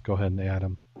call. Let's go ahead and add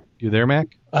him. You there,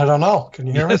 Mack? I don't know. Can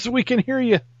you hear me? Yes, we can hear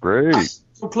you. Great.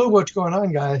 No clue what's going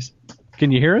on, guys.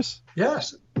 Can you hear us?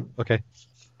 Yes. Okay.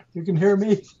 You can hear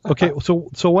me. Okay,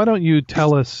 so why don't you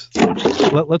tell us?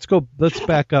 Let's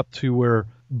back up to where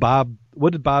Bob.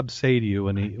 What did Bob say to you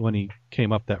when he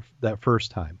came up that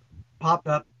first time? Popped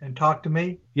up and talked to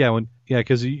me. Yeah,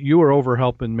 because you were over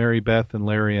helping Mary Beth and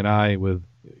Larry and I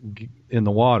in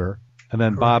the water, and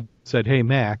then Correct. Bob said, "Hey,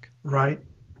 Mack." Right.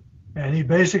 And he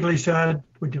basically said,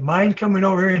 "Would you mind coming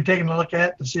over here and taking a look at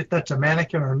it to see if that's a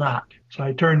mannequin or not?" So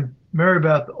I turned Mary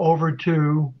Beth over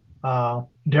to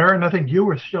Darrin. I think you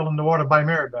were still in the water by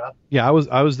Mary Beth. Yeah,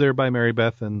 I was there by Mary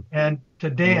Beth and to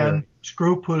Dan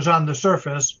Scroop, who was on the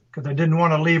surface, because I didn't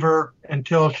want to leave her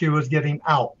until she was getting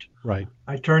out. Right.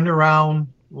 I turned around,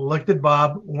 looked at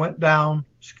Bob, went down,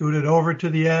 scooted over to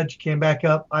the edge, came back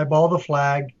up, eyeballed the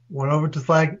flag, went over to the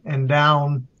flag, and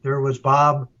down there was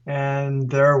Bob, and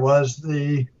there was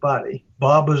the body.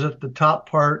 Bob was at the top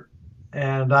part,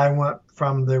 and I went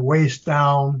from the waist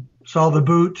down, saw the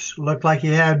boots, looked like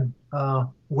he had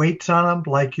weights on them,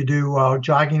 like you do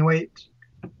jogging weights,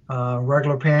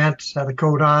 regular pants, had a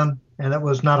coat on, and it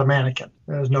was not a mannequin.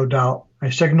 There's no doubt.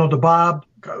 I signaled to Bob,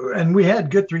 and we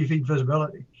had good 3 feet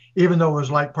visibility, even though it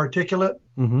was like particulate.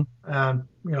 Mm-hmm. And,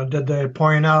 did the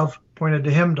pointed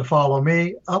to him to follow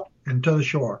me up and to the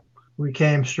shore. We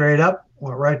came straight up,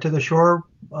 went right to the shore.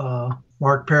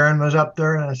 Mark Perrin was up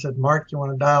there, and I said, "Mark, you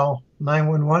want to dial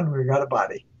 911? We got a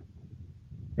body."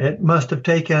 It must have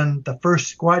taken the first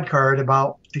squad car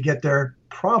to get there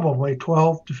probably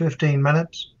 12 to 15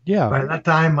 minutes. Yeah. By that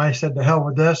time, I said, "To hell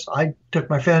with this." I took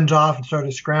my fins off and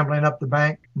started scrambling up the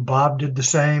bank. Bob did the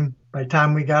same. By the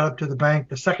time we got up to the bank,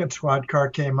 the second squad car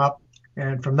came up.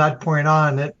 And from that point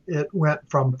on, it went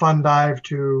from fun dive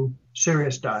to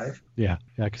serious dive. Yeah,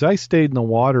 because I stayed in the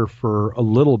water for a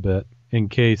little bit in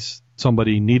case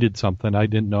somebody needed something. I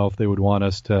didn't know if they would want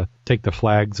us to take the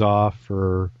flags off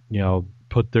or,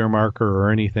 put their marker or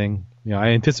anything. I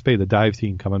anticipated the dive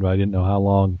team coming, but I didn't know how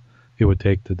long it would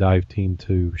take the dive team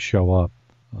to show up.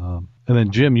 And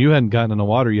then, Jim, you hadn't gotten in the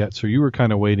water yet, so you were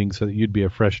kind of waiting so that you'd be a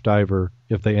fresh diver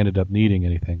if they ended up needing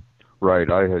anything. Right.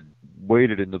 I had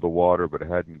waded into the water, but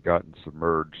hadn't gotten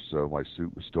submerged, so my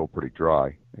suit was still pretty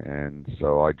dry. And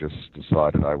so I just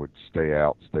decided I would stay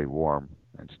out, stay warm,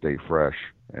 and stay fresh.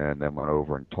 And then went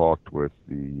over and talked with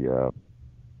the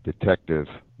detective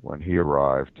when he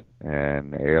arrived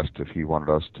and asked if he wanted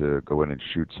us to go in and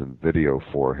shoot some video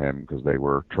for him because they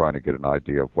were trying to get an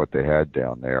idea of what they had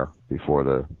down there before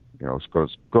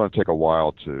it's going to take a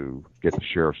while to get the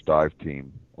sheriff's dive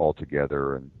team all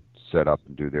together and set up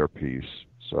and do their piece.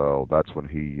 So that's when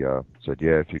he said,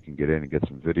 yeah, if you can get in and get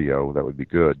some video, that would be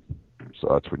good. So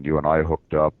that's when you and I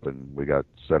hooked up and we got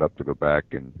set up to go back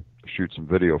and shoot some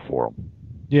video for him.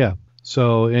 Yeah.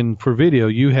 So, and for video,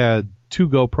 you had 2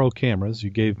 GoPro cameras. You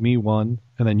gave me one,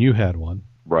 and then you had one.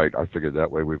 Right. I figured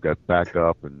that way we've got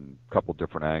backup and a couple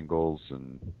different angles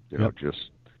and, just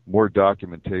more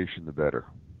documentation, the better.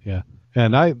 Yeah.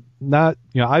 And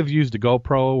I've used a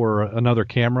GoPro or another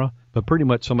camera, but pretty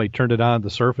much somebody turned it on the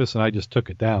surface and I just took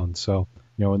it down. So,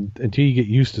 until you get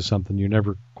used to something, you're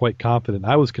never quite confident.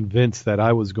 I was convinced that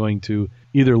I was going to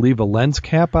either leave a lens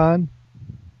cap on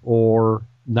or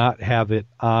not have it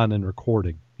on and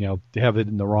recording, have it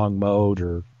in the wrong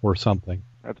mode or something.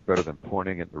 That's better than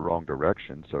pointing it in the wrong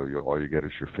direction, so all you get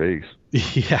is your face.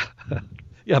 Yeah.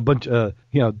 Yeah, a bunch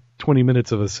 20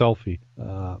 minutes of a selfie.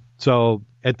 So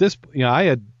at this,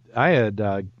 I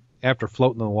had after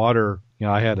floating in the water,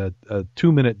 I had a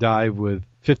 2-minute dive with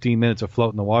 15 minutes of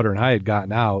floating in the water, and I had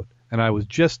gotten out, and I was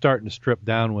just starting to strip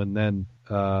down when then,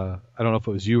 I don't know if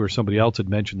it was you or somebody else had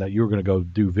mentioned that you were going to go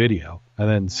do video. And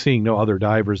then seeing no other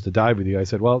divers to dive with you, I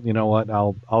said, well, you know what,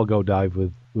 I'll go dive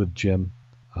with Jim.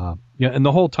 And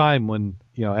the whole time when,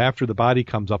 after the body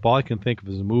comes up, all I can think of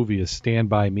as a movie is Stand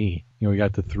By Me. We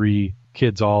got the 3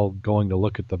 kids all going to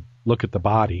look at the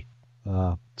body.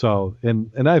 So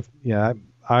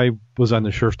I was on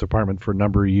the sheriff's department for a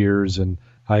number of years, and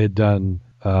I had done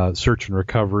search and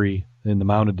recovery in the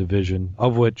mounted division,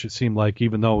 of which it seemed like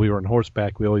even though we were on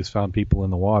horseback, we always found people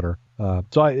in the water.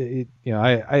 So I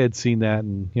had seen that,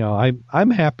 and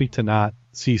I'm happy to not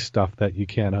see stuff that you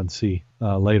can't unsee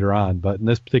later on. But in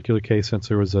this particular case, since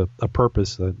there was a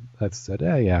purpose that said,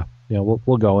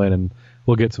 we'll go in and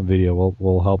we'll get some video.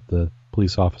 We'll help the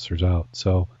police officers out.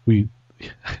 So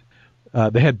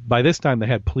by this time they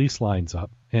had police lines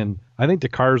up, and I think the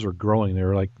cars were growing. They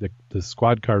were like the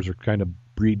squad cars are kind of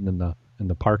breeding in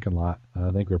the parking lot.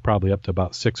 I think we were probably up to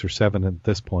about 6 or 7 at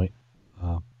this point.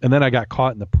 And then I got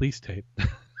caught in the police tape.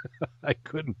 I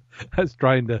couldn't. I was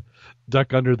trying to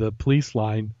duck under the police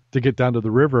line to get down to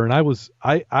the river, and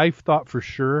I thought for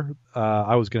sure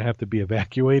I was going to have to be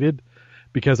evacuated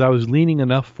because I was leaning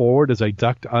enough forward as I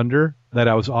ducked under that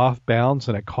I was off balance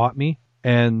and it caught me.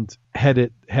 And had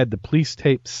the police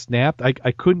tape snapped,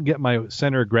 I couldn't get my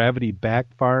center of gravity back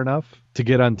far enough to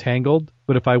get untangled.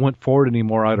 But if I went forward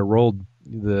anymore, I'd have rolled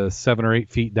the 7 or 8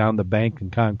 feet down the bank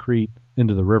and concrete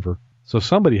into the river. So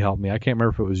somebody helped me. I can't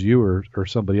remember if it was you or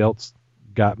somebody else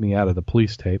got me out of the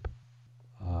police tape.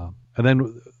 And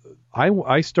then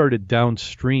I started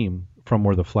downstream from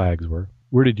where the flags were.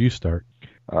 Where did you start?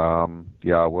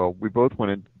 Well, we both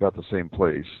went in about the same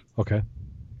place. Okay.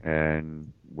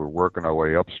 And we're working our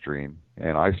way upstream,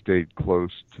 and I stayed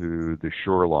close to the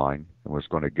shoreline and was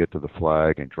going to get to the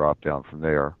flag and drop down from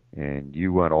there. And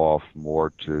you went off more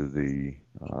to the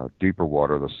deeper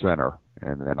water, the center.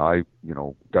 And then I,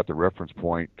 got the reference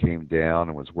point, came down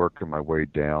and was working my way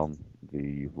down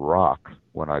the rock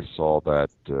when I saw that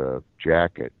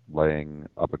jacket laying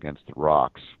up against the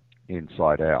rocks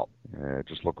inside out. It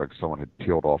just looked like someone had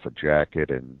peeled off a jacket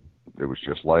and it was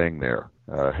just laying there,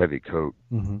 a heavy coat.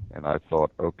 Mm-hmm. And I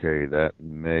thought, okay, that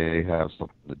may have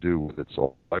something to do with it's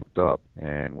all wiped up,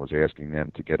 and was asking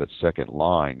them to get a second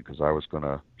line because I was going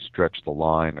to stretch the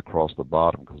line across the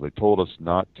bottom because they told us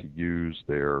not to use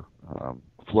their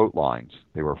float lines.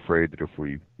 They were afraid that if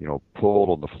we, pulled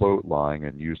on the float line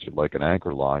and used it like an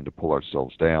anchor line to pull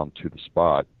ourselves down to the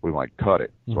spot, we might cut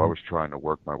it. Mm-hmm. So I was trying to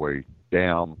work my way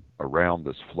down around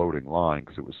this floating line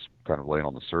because it was kind of laying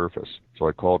on the surface. So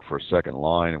I called for a second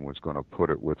line and was going to put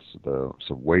it with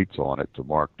some weights on it to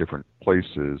mark different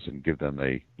places and give them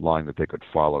a line that they could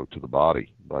follow to the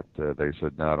body. But they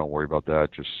said, no, don't worry about that.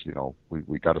 Just,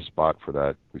 we got a spot for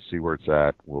that. We see where it's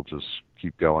at. We'll just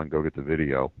keep going, go get the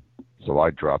video. So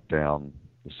I dropped down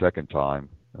the second time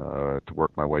to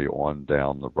work my way on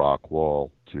down the rock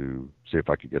wall to see if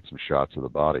I could get some shots of the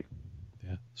body.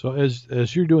 Yeah. So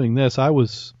as you're doing this, I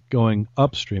was going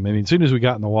upstream. I mean, as soon as we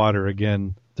got in the water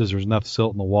again, there was enough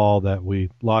silt in the wall that we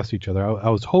lost each other. I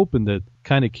was hoping to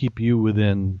kind of keep you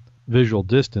within visual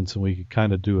distance and we could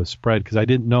kind of do a spread because I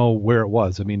didn't know where it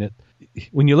was. I mean,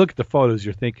 when you look at the photos,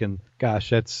 you're thinking,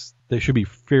 gosh, they should be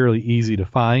fairly easy to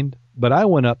find. But I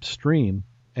went upstream,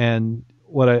 and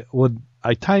what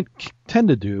I tend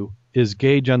to do is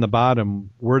gauge on the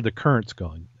bottom where the current's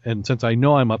going. And since I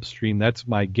know I'm upstream, that's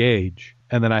my gauge.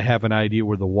 And then I have an idea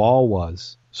where the wall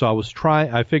was. So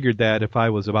I figured that if I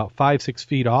was about 5-6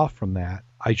 feet off from that,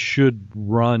 I should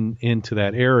run into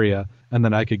that area, and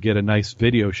then I could get a nice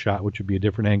video shot, which would be a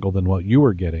different angle than what you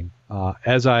were getting.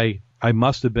 As I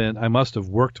must have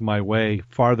worked my way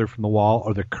farther from the wall,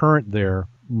 or the current there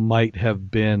might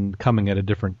have been coming at a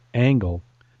different angle.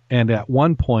 And at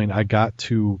one point I got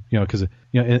to, because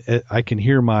I can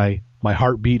hear my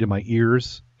heartbeat in my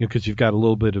ears, because you've got a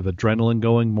little bit of adrenaline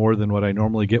going, more than what I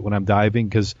normally get when I'm diving,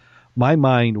 because my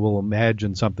mind will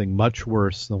imagine something much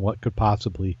worse than what could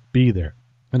possibly be there.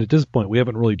 And at this point, we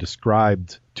haven't really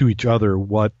described to each other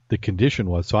what the condition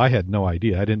was, so I had no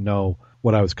idea. I didn't know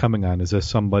what I was coming on. Is this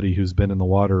somebody who's been in the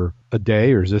water a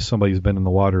day, or is this somebody who's been in the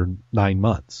water 9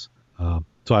 months?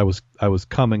 So I was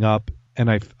coming up, and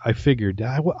I figured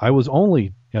I was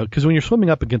only, because when you're swimming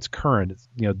up against current,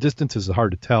 distances are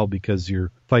hard to tell because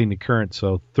you're fighting the current.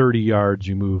 So 30 yards,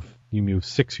 you move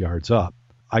 6 yards up.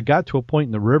 I got to a point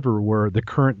in the river where the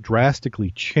current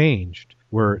drastically changed,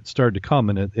 where it started to come,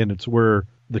 and it's where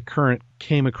the current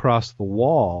came across the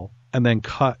wall and then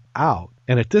cut out.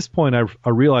 And at this point, I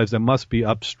realized I must be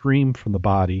upstream from the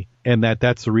body, and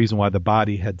that's the reason why the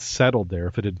body had settled there.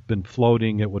 If it had been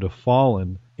floating, it would have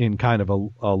fallen in kind of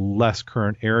a less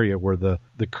current area where the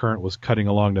current was cutting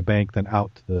along the bank, then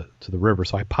out to the river.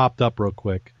 So I popped up real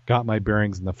quick, got my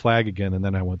bearings and the flag again, and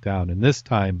then I went down. And this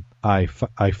time I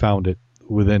found it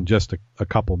within just a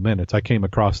couple minutes. I came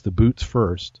across the boots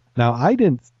first. Now, I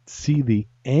didn't see the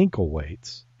ankle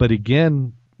weights, but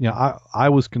again, I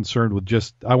was concerned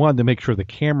with I wanted to make sure the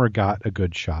camera got a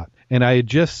good shot. And I had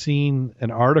just seen an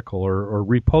article or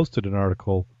reposted an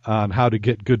article on how to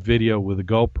get good video with a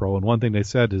GoPro. And one thing they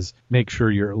said is make sure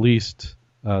you're at least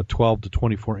 12 to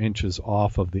 24 inches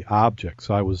off of the object.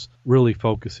 So I was really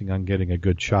focusing on getting a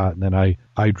good shot. And then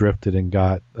I drifted and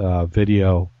got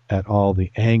video at all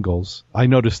the angles. I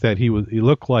noticed that he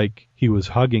looked like he was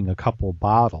hugging a couple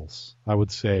bottles. I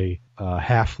would say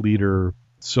half-liter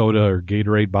soda or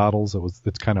Gatorade bottles.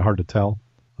 It's kind of hard to tell.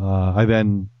 I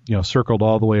then circled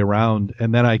all the way around,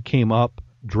 and then I came up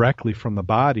directly from the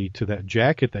body to that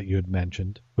jacket that you had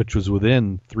mentioned, which was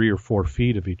within 3 or 4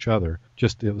 feet of each other.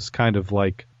 It was kind of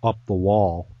like up the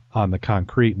wall on the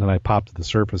concrete, and then I popped to the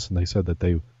surface, and they said that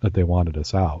they wanted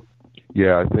us out.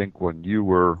 Yeah, I think when you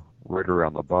were right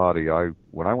around the body,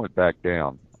 when I went back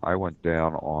down, I went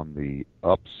down on the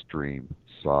upstream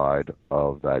side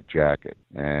of that jacket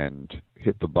and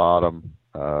hit the bottom,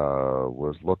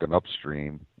 was looking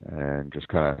upstream, and just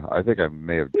kind of, I think I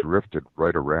may have drifted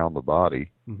right around the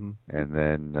body. Mm-hmm. And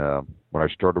then when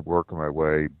I started working my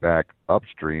way back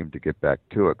upstream to get back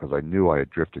to it, because I knew I had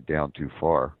drifted down too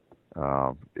far,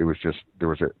 it was just, there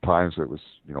was at times it was,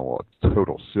 a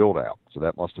total silt out. So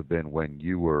that must have been when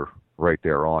you were right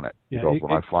there on it. Yeah, because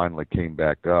when I finally came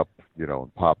back up,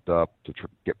 and popped up to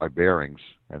get my bearings,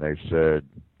 and they said,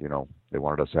 they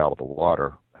wanted us out of the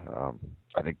water.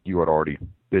 I think you had already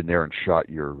been there and shot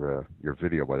your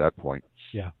video by that point.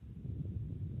 Yeah.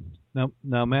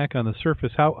 Now, Mack, on the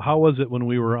surface, how was it when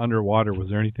we were underwater? Was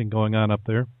there anything going on up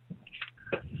there?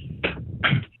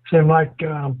 Seemed like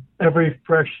every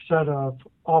fresh set of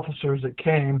officers that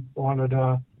came wanted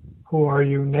who are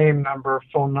you, name, number,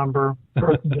 phone number,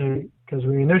 birthday. Because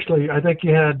we initially, I think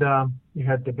you had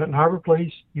the Benton Harbor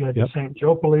Police, you had the St.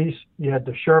 Joe Police, you had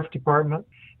the Sheriff Department,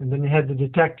 and then you had the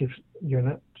Detective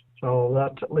Unit. So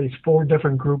that's at least 4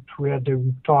 different groups we had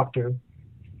to talk to.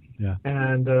 Yeah.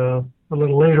 And a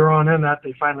little later on in that,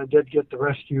 they finally did get the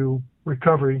rescue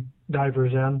recovery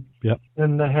divers in. Yep.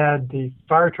 Then they had the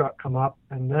fire truck come up,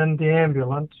 and then the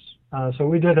ambulance. So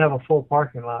we did have a full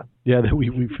parking lot. Yeah,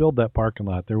 we filled that parking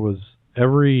lot. There was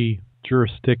every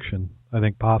jurisdiction, I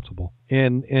think, possible.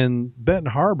 In Benton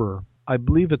Harbor, I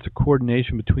believe it's a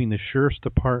coordination between the Sheriff's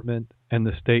Department and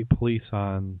the state police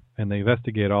and they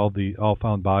investigate all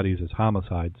found bodies as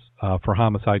homicides. For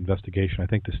homicide investigation, I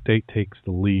think the state takes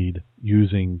the lead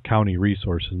using county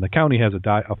resources, and the county has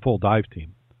a full dive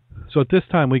team. So at this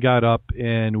time, we got up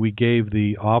and we gave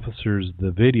the officers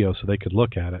the video so they could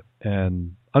look at it.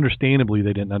 And understandably,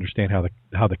 they didn't understand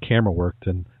how the camera worked.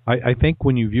 And I think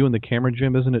when you view in the camera,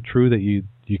 Jim, isn't it true that you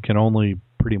can only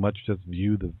pretty much just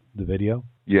view the video?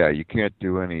 Yeah, you can't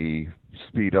do any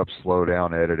speed up, slow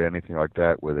down, edit, anything like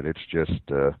that with it. It's just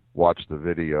watch the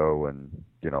video and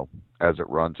as it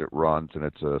runs, and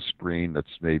it's a screen that's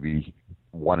maybe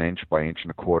 1 inch by 1.25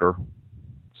 inches.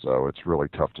 So it's really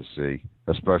tough to see,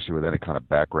 especially with any kind of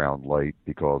background light,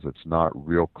 because it's not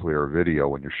real clear video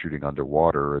when you're shooting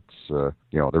underwater. It's,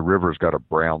 the river's got a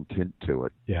brown tint to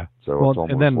it. Yeah. So it's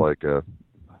almost like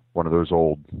one of those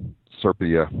old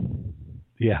sepia.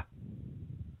 Yeah.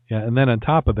 Yeah, and then on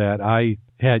top of that, I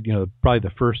had, probably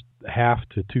the first half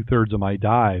to 2/3 of my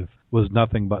dive was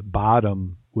nothing but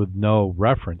bottom with no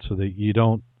reference, so that you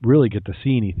don't really get to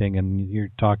see anything, and you're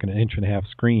talking 1.5 inch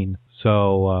screen.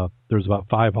 So there's about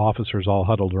 5 officers all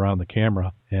huddled around the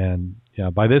camera, and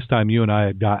by this time you and I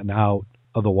had gotten out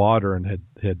of the water and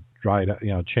had dried,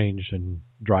 changed and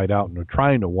dried out and were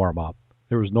trying to warm up.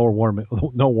 There was no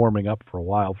warming up for a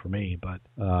while for me, but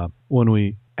when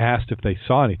we asked if they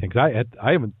saw anything, because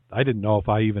I didn't know if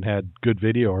I even had good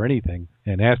video or anything,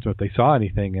 and asked them if they saw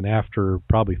anything, and after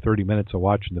probably 30 minutes of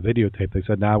watching the videotape, they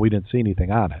said, "No, we didn't see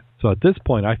anything on it." So at this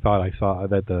point, I thought I saw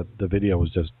that the video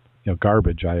was just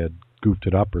garbage. I had goofed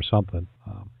it up or something.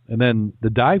 And then the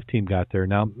dive team got there.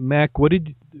 Now, Mack, what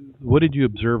did you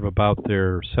observe about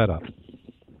their setup?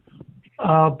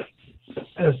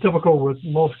 As typical with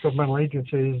most governmental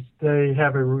agencies, they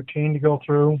have a routine to go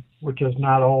through, which is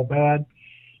not all bad.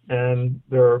 And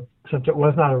since it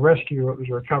was not a rescue, it was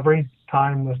a recovery,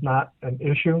 time was not an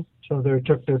issue. So they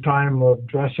took their time of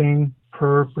dressing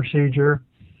per procedure,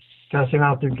 testing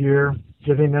out their gear,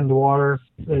 getting in the water.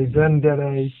 They then did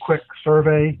a quick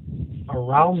survey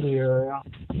around the area.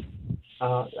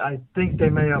 I think they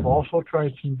may have also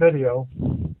tried some video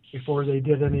before they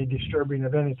did any disturbing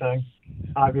of anything,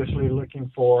 obviously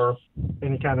looking for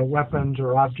any kind of weapons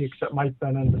or objects that might have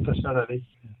been in the vicinity.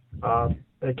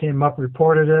 They came up,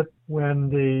 reported it. When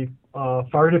the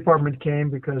fire department came,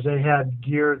 because they had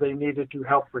gear they needed to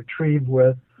help retrieve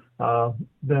with,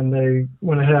 then they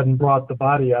went ahead and brought the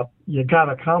body up. You got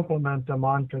to compliment them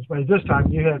on, because by this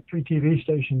time you had 3 TV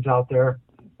stations out there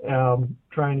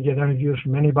trying to get interviews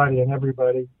from anybody and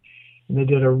everybody. And they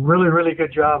did a really, really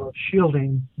good job of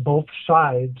shielding both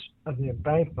sides of the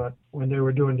embankment when they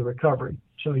were doing the recovery.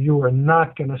 So you were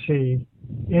not going to see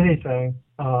anything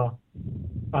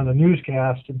on the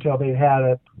newscast until they had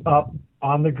it up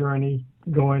on the gurney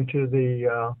going to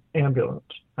the ambulance.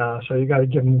 So you got to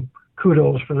give them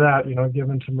kudos for that,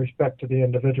 giving some respect to the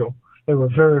individual. They were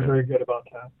very, very good about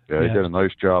that. Yeah, they did a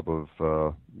nice job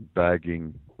of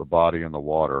bagging the body in the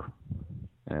water,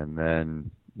 and then,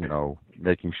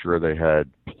 making sure they had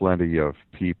plenty of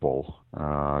people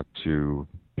to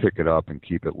pick it up and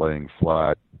keep it laying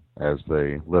flat as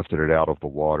they lifted it out of the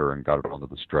water and got it onto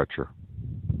the stretcher.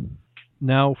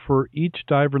 Now, for each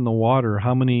diver in the water,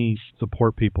 how many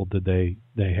support people did they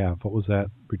have? What was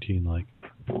that routine like?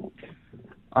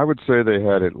 I would say they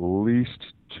had at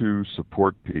least 2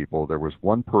 support people. There was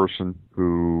one person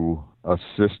who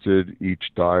assisted each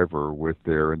diver with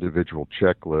their individual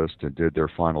checklist and did their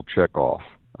final checkoff.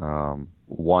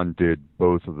 One did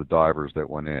both of the divers that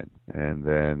went in. And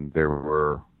then there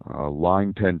were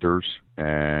line tenders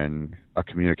and a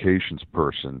communications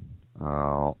person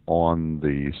on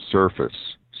the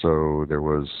surface. So there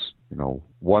was,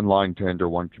 one line tender,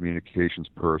 one communications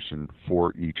person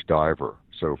for each diver.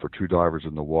 So for 2 divers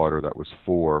in the water, that was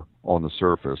 4 on the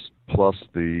surface, plus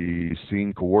the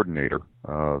scene coordinator.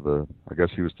 I guess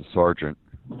he was the sergeant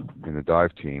in the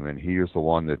dive team, and he was the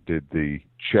one that did the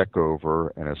check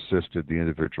over and assisted the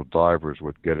individual divers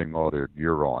with getting all their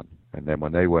gear on. And then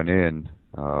when they went in,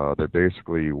 they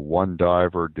basically, one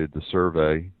diver did the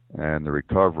survey and the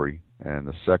recovery, and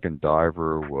the second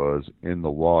diver was in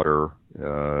the water,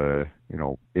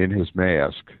 in his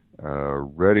mask,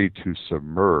 ready to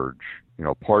submerge,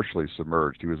 partially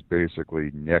submerged. He was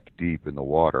basically neck deep in the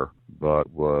water, but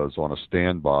was on a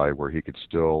standby where he could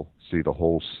still see the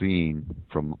whole scene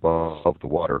from above the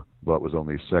water, but was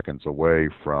only seconds away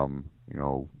from,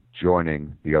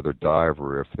 joining the other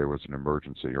diver if there was an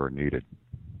emergency or needed.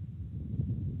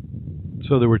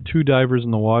 So there were 2 divers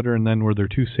in the water, and then were there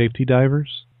 2 safety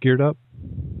divers geared up?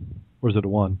 Or was it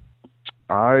 1?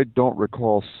 I don't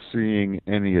recall seeing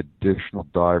any additional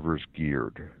divers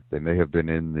geared. They may have been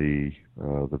in the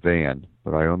van,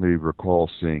 but I only recall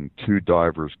seeing 2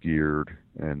 divers geared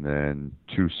and then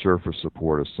 2 surface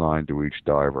support assigned to each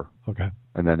diver. Okay.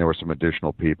 And then there were some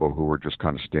additional people who were just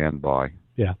kind of standby.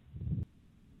 Yeah.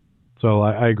 So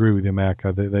I agree with you, Mack.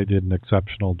 They did an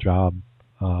exceptional job,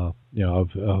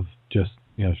 of just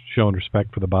showing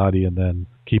respect for the body and then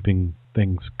keeping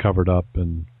things covered up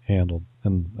and handled.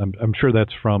 And I'm sure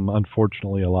that's from,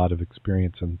 unfortunately, a lot of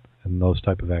experience in those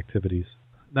type of activities.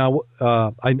 Now,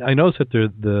 I noticed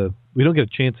that we don't get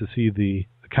a chance to see the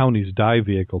county's dive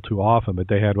vehicle too often, but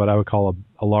they had what I would call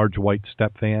a large white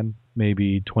step van,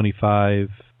 maybe 25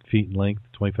 feet in length,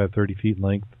 25, 30 feet in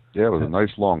length. Yeah, it was a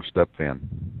nice long step van.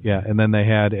 Yeah, and then they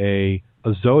had a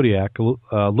Zodiac,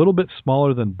 a little bit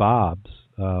smaller than Bob's,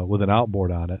 with an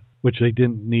outboard on it, which they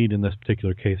didn't need in this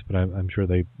particular case, but I'm sure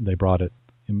they brought it.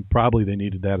 And probably they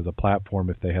needed that as a platform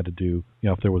if they had to do,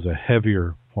 if there was a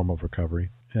heavier form of recovery.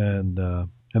 And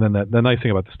then the nice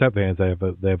thing about the step vans,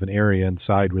 they have an area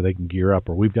inside where they can gear up.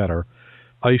 Or we've got our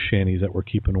ice shanties that we're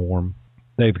keeping warm.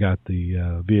 They've got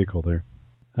the vehicle there.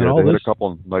 And yeah, they had a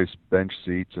couple of nice bench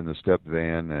seats in the step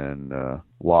van and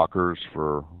lockers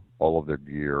for all of their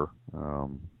gear.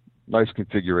 Nice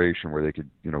configuration where they could,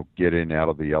 get in and out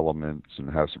of the elements and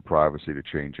have some privacy to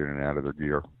change in and out of their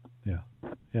gear.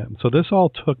 Yeah. So this all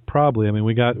took probably,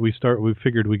 we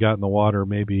figured we got in the water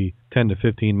maybe 10 to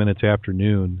 15 minutes after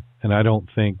noon, and I don't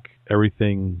think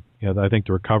everything, I think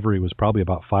the recovery was probably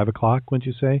about 5 o'clock, wouldn't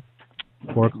you say?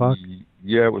 4 o'clock?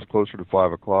 Yeah, it was closer to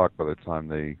 5 o'clock by the time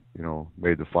they,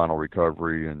 made the final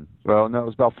recovery. And, well, no, it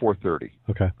was about 4:30.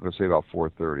 Okay. I'm going to say about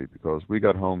 4:30 because we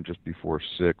got home just before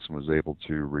 6 and was able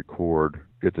to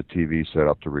get the TV set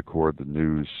up to record the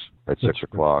news at 6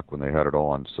 o'clock when they had it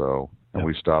on. So, and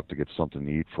we stopped to get something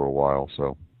to eat for a while,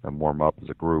 and warm up as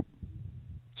a group.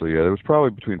 So, yeah, it was probably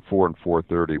between 4 and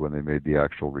 4:30 when they made the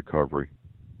actual recovery.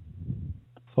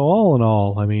 So all in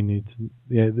all,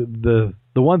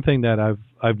 the one thing that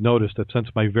I've noticed that since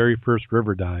my very first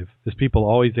river dive is people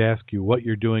always ask you what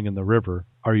you're doing in the river.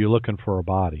 Are you looking for a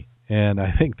body? And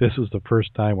I think this was the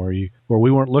first time where we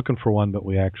weren't looking for one, but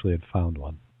we actually had found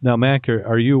one. Now, Mack,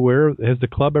 are you aware? Has the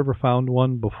club ever found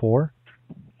one before?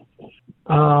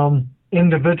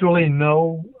 Individually,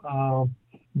 no.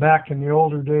 Back in the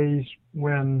older days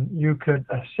when you could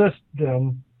assist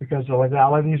them because the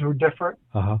legalities were different.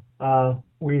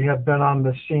 We have been on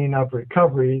the scene of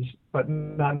recoveries, but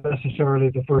not necessarily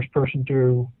the first person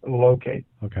to locate.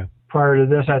 Okay. Prior to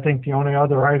this, I think the only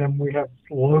other item we have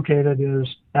located is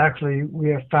actually we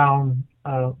have found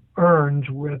urns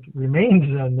with remains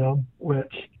in them,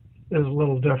 which is a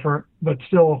little different, but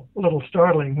still a little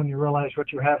startling when you realize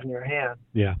what you have in your hand.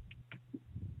 Yeah.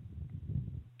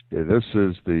 Yeah, this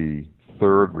is the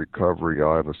third recovery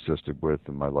I've assisted with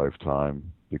in my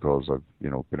lifetime because I've,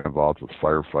 been involved with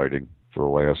firefighting for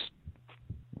the last,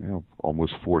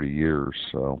 almost 40 years.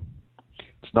 So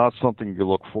it's not something you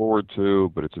look forward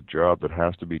to, but it's a job that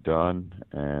has to be done.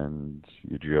 And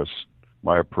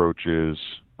my approach is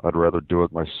I'd rather do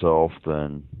it myself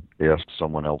than ask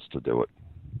someone else to do it.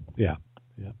 Yeah,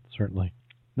 certainly.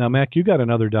 Now, Mack, you got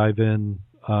another dive in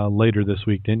later this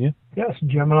week, didn't you? Yes,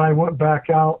 Jim and I went back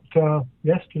out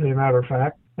yesterday, matter of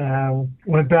fact, and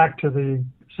went back to the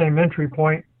same entry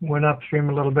point, went upstream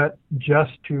a little bit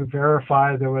just to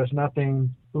verify there was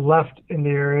nothing left in the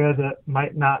area that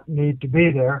might not need to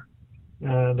be there.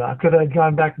 And I could have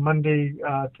gone back Monday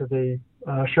to the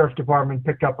sheriff's department,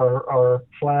 picked up our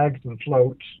flags and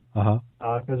floats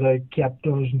because they kept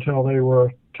those until they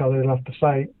left the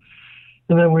site.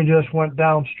 And then we just went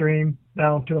downstream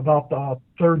down to about the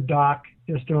third dock,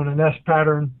 just doing an S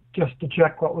pattern just to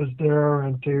check what was there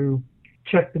and to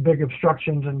check the big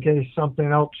obstructions in case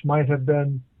something else might have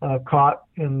been caught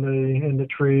in the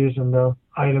trees and the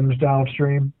items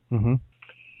downstream. Mm-hmm.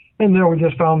 And there we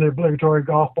just found the obligatory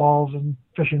golf balls and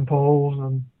fishing poles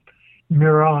and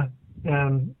mirror,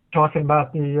 and talking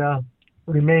about the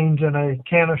remains in a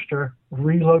canister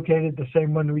relocated, the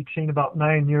same one we'd seen about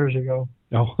 9 years ago.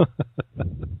 Oh.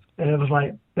 And it was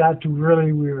like, that's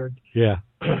really weird. Yeah.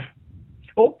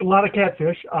 Oh, a lot of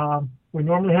catfish. We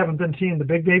normally haven't been seeing the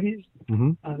big babies.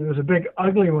 Mm-hmm. There was a big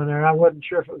ugly one there. I wasn't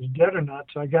sure if it was dead or not,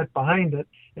 so I got behind it.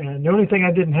 And the only thing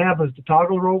I didn't have was the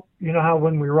toggle rope. You know how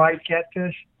when we ride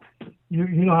catfish, you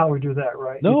know how we do that,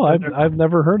 right? No, I've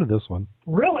never heard of this one.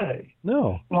 Really?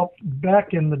 No. Well,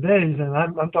 back in the days, and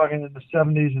I'm talking in the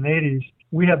 70s and 80s,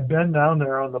 we have been down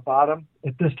there on the bottom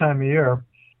at this time of year,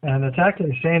 and it's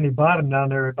actually a sandy bottom down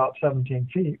there about 17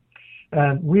 feet.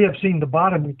 And we have seen the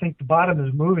bottom. We think the bottom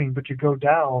is moving, but you go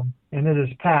down, and it is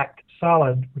packed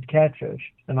solid with catfish.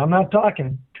 And I'm not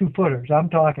talking 2-footers. I'm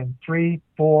talking 3,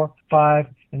 4, 5,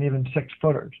 and even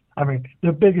 6-footers. I mean,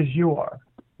 they're big as you are.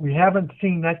 We haven't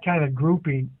seen that kind of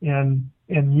grouping in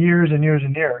years and years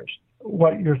and years.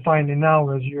 What you're finding now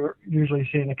is you're usually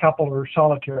seeing a couple or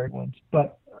solitary ones.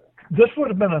 But this would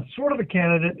have been a sort of a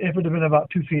candidate if it had been about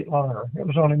 2 feet longer. It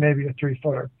was only maybe a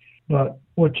 3-footer. But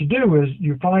what you do is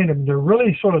you find them, they're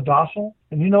really sort of docile.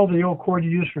 And you know the old cord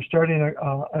you use for starting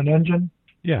an engine?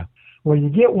 Yeah. Well, you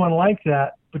get one like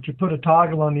that, but you put a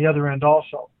toggle on the other end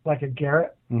also, like a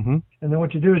garret. Mm-hmm. And then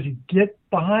what you do is you get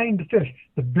behind the fish.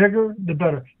 The bigger, the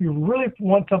better. You really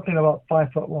want something about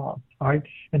 5 foot long, all right?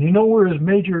 And you know where his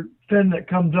major fin that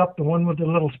comes up, the one with the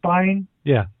little spine?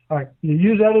 Yeah. All right, you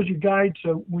use that as your guide,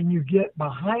 so when you get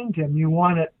behind him, you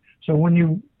want it, so when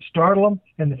you startle him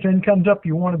and the fin comes up,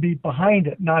 you want to be behind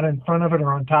it, not in front of it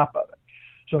or on top of it.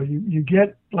 So you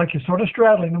get, like you're sort of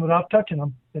straddling him without touching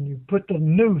him, and you put the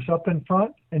noose up in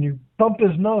front, and you bump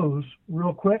his nose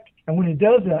real quick, and when he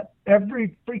does that,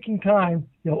 every freaking time,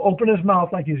 he'll open his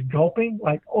mouth like he's gulping,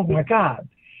 like, oh my God,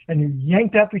 and you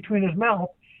yank that between his mouth,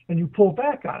 and you pull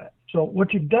back on it. So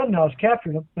what you've done now is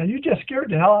captured him. Now you just scared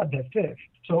the hell out of that fish.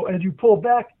 So as you pull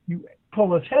back, you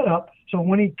pull his head up. So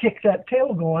when he kicks that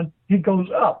tail going, he goes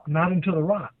up, not into the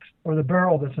rocks or the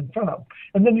barrel that's in front of him.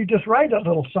 And then you just ride that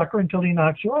little sucker until he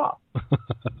knocks you off.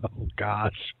 Oh,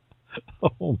 gosh.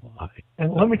 Oh, my.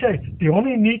 And let me tell you, the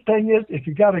only neat thing is if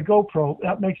you got a GoPro,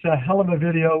 that makes a hell of a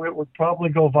video. It would probably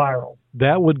go viral.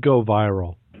 That would go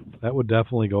viral. That would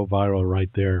definitely go viral right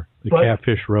there. The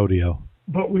Catfish Rodeo.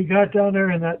 But we got down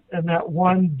there and that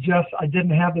one I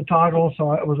didn't have the toggle,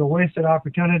 so it was a wasted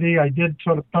opportunity. I did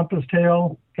sort of thump his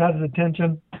tail, got his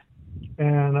attention,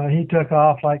 and he took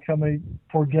off like somebody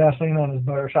poured gasoline on his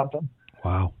butt or something.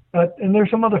 Wow. And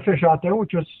there's some other fish out there,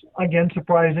 which was, again,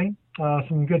 surprising.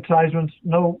 Some good sized ones.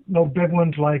 No big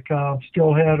ones like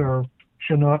steelhead or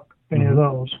chinook, any of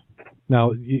those.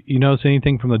 Now, you notice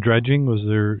anything from the dredging? Was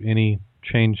there any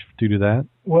change due to that?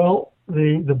 Well,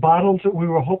 the bottles that we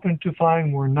were hoping to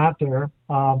find were not there.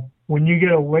 When you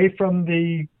get away from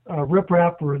the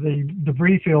riprap or the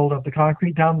debris field of the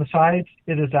concrete down the sides,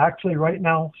 it is actually right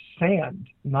now sand,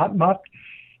 not muck,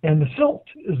 and the silt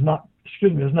is not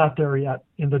there yet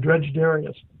in the dredged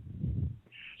areas.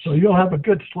 So you'll have a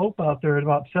good slope out there at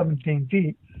about 17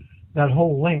 feet, that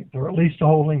whole length, or at least the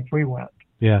whole length we went.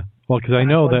 Yeah, well, because I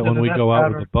know that when we go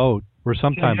out with the boat, we're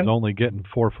sometimes only getting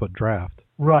 4-foot draft.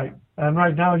 Right. And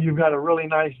right now you've got a really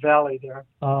nice valley there.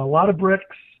 A lot of bricks.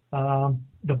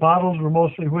 The bottles were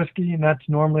mostly whiskey, and that's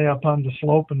normally up on the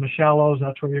slope and the shallows.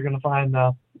 That's where you're going to find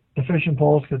the fishing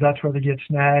poles, because that's where they get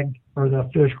snagged or the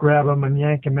fish grab them and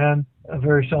yank them in.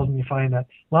 Very seldom you find that.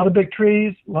 A lot of big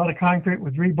trees, a lot of concrete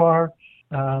with rebar.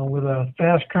 With a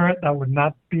fast current, that would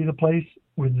not be the place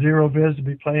with zero viz to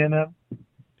be playing at.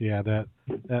 Yeah, that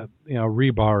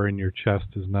rebar in your chest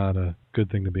is not a good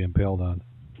thing to be impaled on.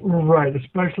 Right,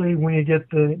 especially when you get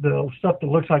the stuff that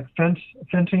looks like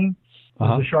fencing.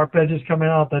 The sharp edges coming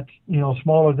out, that's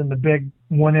smaller than the big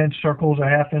 1-inch circles or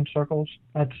half-inch circles.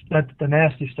 That's the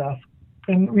nasty stuff.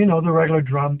 And the regular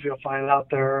drums, you'll find out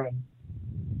there. And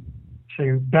so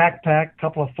you backpack, a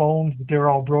couple of phones, but they're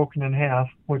all broken in half,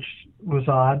 which was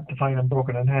odd to find them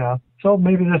broken in half. So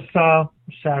maybe this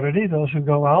Saturday, those who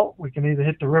go out, we can either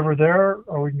hit the river there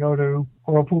or we can go to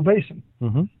Whirlpool Basin.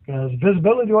 Because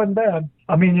visibility wasn't bad.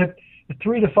 I mean, it's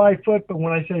 3 to 5 foot, but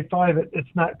when I say 5, it's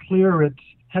not clear. It's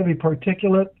heavy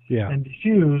particulate and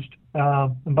diffused.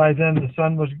 And by then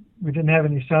we didn't have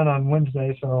any sun on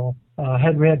Wednesday, so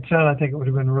had we had sun, I think it would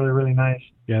have been really, really nice.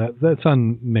 Yeah, that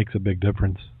sun makes a big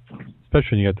difference,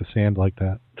 especially when you got the sand like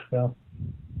that. Yeah.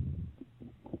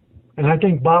 And I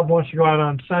think Bob wants to go out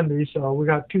on Sunday, so we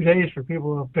got 2 days for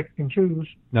people to pick and choose.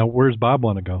 Now, where's Bob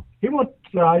want to go?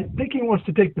 I think he wants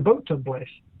to take the boat someplace.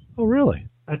 Oh, really?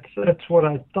 That's what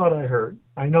I thought I heard.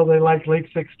 I know they like Lake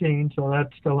 16, so that's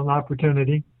still an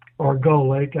opportunity. Or Gull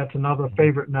Lake, that's another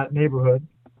favorite in that neighborhood.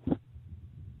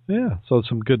 Yeah, so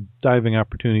some good diving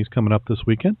opportunities coming up this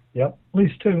weekend. Yep, at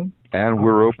least 2. And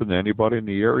we're open to anybody in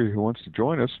the area who wants to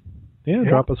join us. Yeah,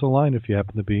 drop us a line if you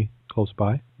happen to be close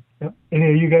by. Yep. Any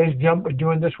of you guys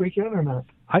doing this weekend or not?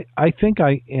 I think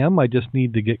I am. I just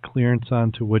need to get clearance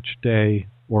on to which day,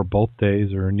 or both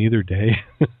days, or neither day,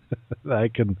 that I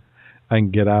can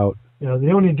get out.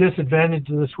 The only disadvantage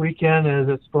of this weekend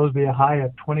is it's supposed to be a high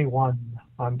of 21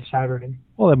 on Saturday.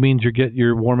 Well, that means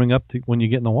you're warming up when you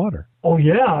get in the water. Oh,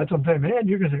 yeah. That's what I'm saying, man.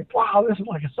 You're going to say, wow, this is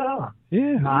like a sauna.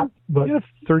 Yeah. Not, but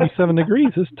 37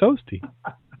 degrees. It's toasty.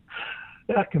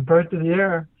 Yeah, compared to the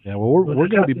air. Yeah, well, we're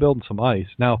going to be building some ice.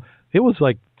 Now, it was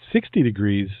like 60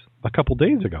 degrees a couple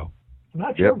days ago. I'm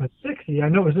not sure if it's 60. I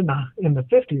know it was in the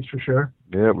 50s for sure.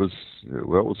 Yeah, it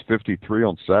was 53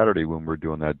 on Saturday when we were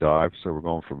doing that dive. So we're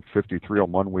going from 53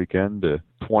 on one weekend to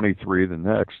 23 the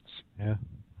next. Yeah,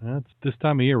 that's this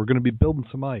time of year. We're going to be building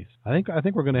some ice. I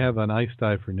think we're going to have an ice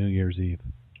dive for New Year's Eve.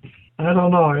 I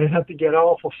don't know. It'd have to get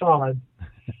awful solid.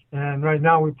 And right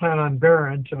now we plan on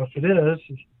Darrin, so if it is,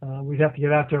 we'd have to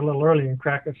get out there a little early and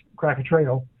crack a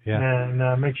trail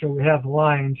and make sure we have the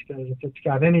lines, because if it's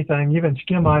got anything, even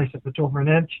skim ice, if it's over an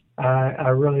inch, I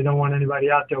really don't want anybody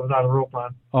out there without a rope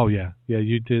on. Oh, yeah. Yeah,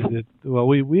 you did it. Well,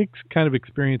 we kind of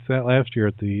experienced that last year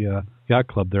at the yacht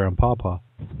club there on Pawpaw.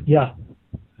 Yeah.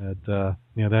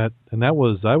 That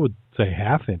was, I would say,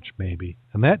 half-inch maybe.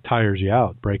 And that tires you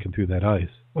out, breaking through that ice.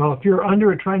 Well, if you're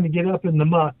under it trying to get up in the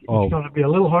muck, it's going to be a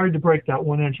little hard to break that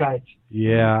 1-inch ice.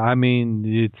 Yeah, I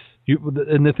mean,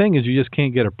 and the thing is, you just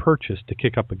can't get a purchase to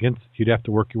kick up against it. You'd have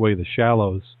to work your way to the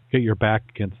shallows, get your back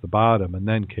against the bottom, and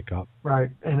then kick up.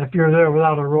 Right, and if you're there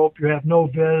without a rope, you have no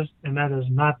viz, and that is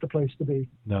not the place to be.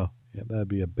 No, yeah, that'd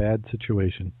be a bad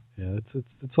situation. Yeah,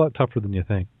 it's a lot tougher than you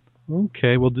think.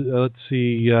 Okay, well, let's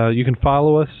see. You can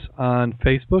follow us on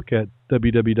Facebook at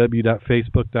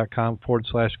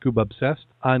www.facebook.com/Scuba Obsessed.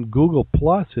 On Google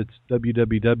Plus, it's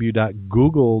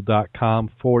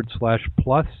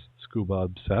www.google.com/plus Scuba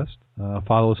Obsessed.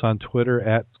 Follow us on Twitter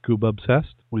at Scuba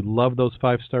Obsessed. We love those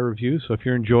 5-star reviews, so if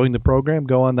you're enjoying the program,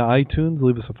 go on to iTunes,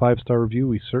 leave us a 5-star review.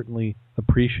 We certainly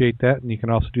appreciate that, and you can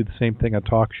also do the same thing on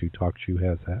TalkShoe. TalkShoe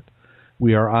has that.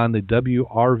 We are on the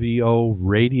WRVO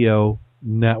Radio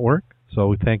Network, so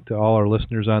we thank all our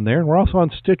listeners on there. And we're also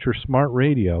on Stitcher Smart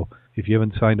Radio. If you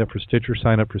haven't signed up for Stitcher,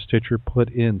 sign up for Stitcher.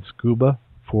 Put in Scuba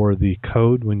for the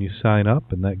code when you sign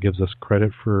up, and that gives us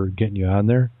credit for getting you on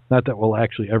there. Not that we'll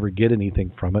actually ever get anything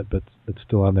from it, but it's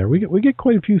still on there. We get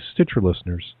quite a few Stitcher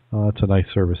listeners. It's a nice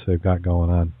service they've got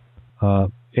going on.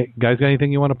 Guys, got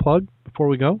anything you want to plug before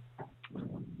we go?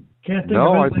 Can't think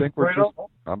of anything. I think we're just...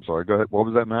 I'm sorry, go ahead. What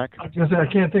was that, Mac? I was going to say, I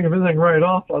can't think of anything right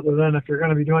off other than if you're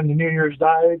going to be doing the New Year's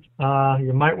dive,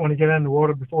 you might want to get in the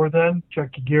water before then,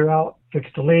 check your gear out, fix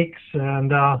the leaks,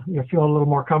 and you'll feel a little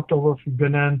more comfortable if you've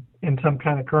been in some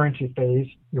kind of currency phase.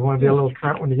 You want to be a little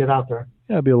current when you get out there.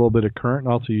 Yeah, be a little bit of current.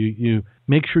 And also, you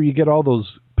make sure you get all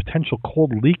those potential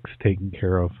cold leaks taken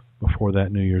care of before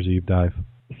that New Year's Eve dive.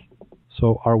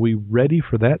 So are we ready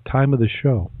for that time of the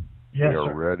show? Yes, we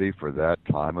are ready for that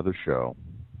time of the show.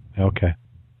 Okay.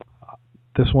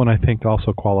 This one I think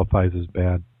also qualifies as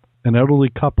bad. An elderly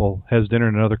couple has dinner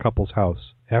in another couple's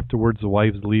house. Afterwards, the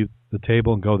wives leave the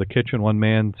table and go to the kitchen. One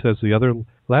man says to the other,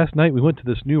 "Last night we went to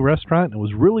this new restaurant and it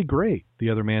was really great." The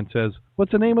other man says,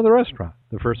 "What's the name of the restaurant?"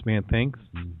 The first man thinks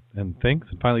and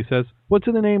finally says, "What's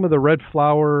in the name of the red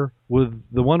flower with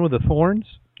the one with the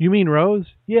thorns?" "You mean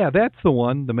Rose?" "Yeah, that's the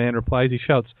one," the man replies. He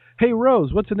shouts, "Hey,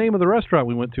 Rose, what's the name of the restaurant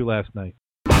we went to last night?"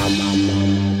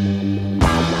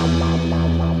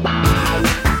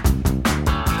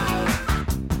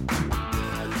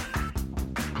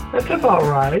 That's about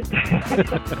right.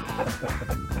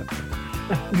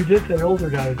 You did say older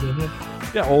guys, didn't you?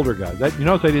 Yeah, older guys. You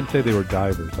notice I didn't say they were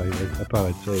divers. I thought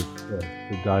I'd say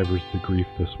the divers the grief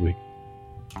this week.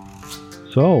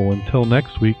 So, until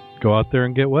next week, go out there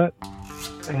and get wet.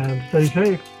 And stay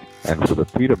safe. And for the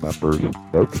PETA members,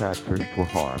 no catfish were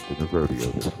harmed in the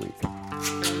rodeo this week.